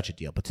do such a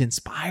deal, but to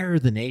inspire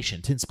the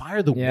nation, to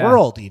inspire the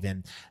world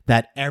even,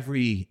 that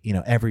every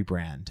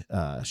brand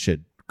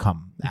should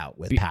come out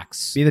with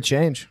packs. Be the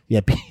change.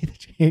 Yeah, be the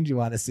change you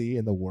want to see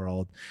in the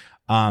world.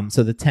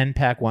 So the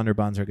 10-pack Wonder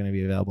Buns are going to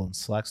be available in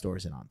select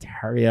stores in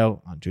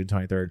Ontario on June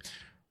 23rd.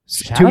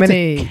 Too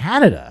many to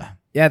Canada.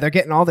 Yeah, they're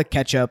getting all the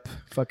ketchup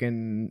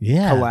fucking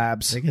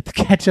collabs. They get the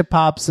ketchup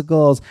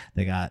popsicles.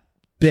 They got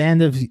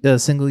banned of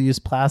single-use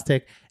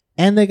plastic,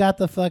 and they got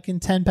the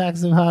fucking 10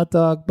 packs of hot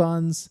dog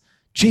buns.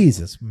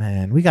 Jesus,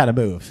 man, we got to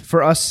move.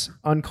 For us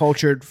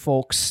uncultured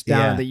folks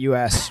down in the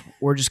U.S.,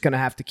 we're just gonna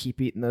have to keep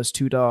eating those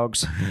two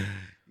dogs.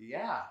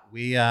 Yeah,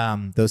 we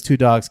those two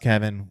dogs,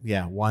 Kevin.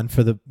 Yeah, one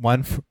for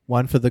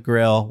the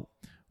grill,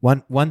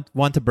 one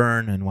to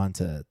burn, and one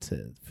to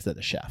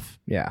the chef.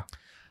 Yeah.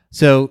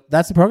 So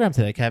that's the program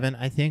today, Kevin.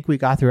 I think we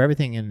got through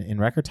everything in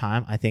record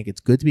time. I think it's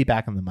good to be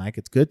back on the mic.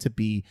 It's good to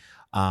be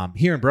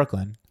here in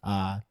Brooklyn.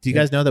 Do you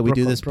guys know that we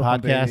do this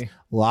podcast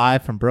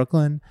live from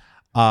Brooklyn?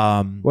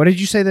 What did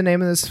you say the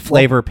name of this?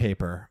 Flavor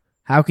Paper.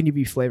 How can you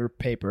be flavor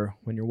paper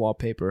when your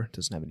wallpaper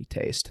doesn't have any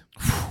taste?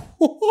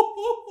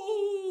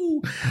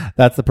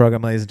 That's the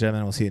program, ladies and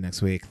gentlemen. We'll see you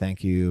next week.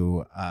 Thank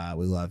you.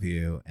 We love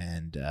you.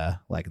 And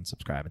like and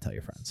subscribe and tell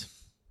your friends.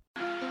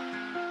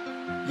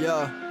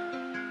 Yeah.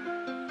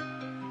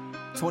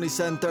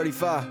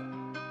 2735.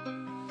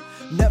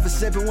 Never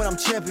sipping when I'm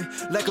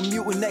chimping, like a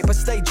mutant ape, I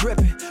stay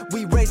dripping.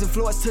 We raising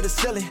floors to the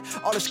ceiling,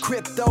 all this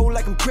crypto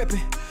like I'm crippin'.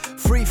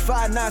 Free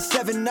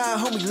 5979,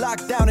 homie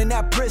locked down in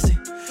that prison.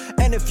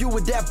 And if you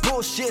with that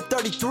bullshit,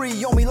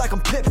 33 on me like I'm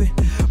Pippin'.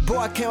 Boy,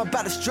 I came up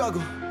out the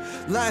struggle,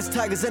 lions,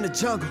 tigers in the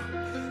jungle.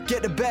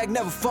 Get the bag,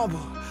 never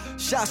fumble.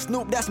 Shot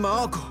Snoop, that's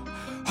my uncle.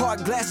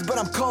 Hard glasses, but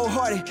I'm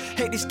cold-hearted.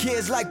 Hate these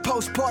kids like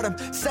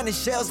postpartum. Sending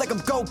shells like I'm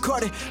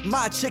go-karted.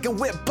 My chicken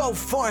whip both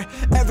foreign.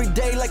 Every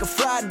day like a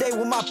Friday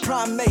with my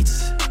prime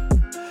mates.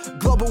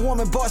 Global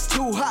warming bar's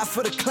too hot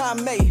for the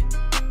climate.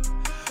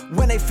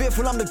 When they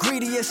fearful, I'm the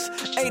greediest.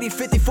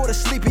 80-50 for the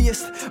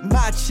sleepiest.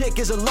 My chick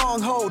is a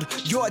long hold.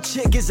 Your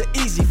chick is an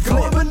easy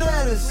flip. Going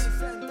bananas.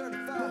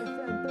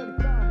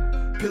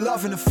 Peel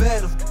off in the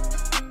Phantom.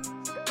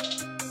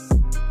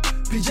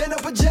 PJ no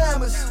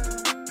pajamas.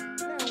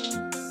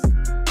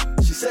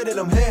 She said that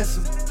I'm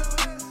handsome.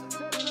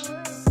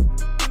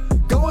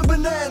 Going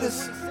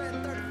bananas.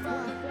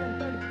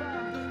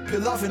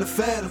 Peel off in the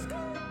Phantom.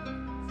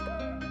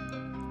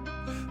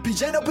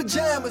 PJ no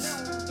pajamas.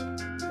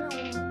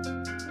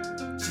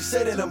 She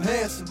said that I'm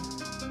handsome.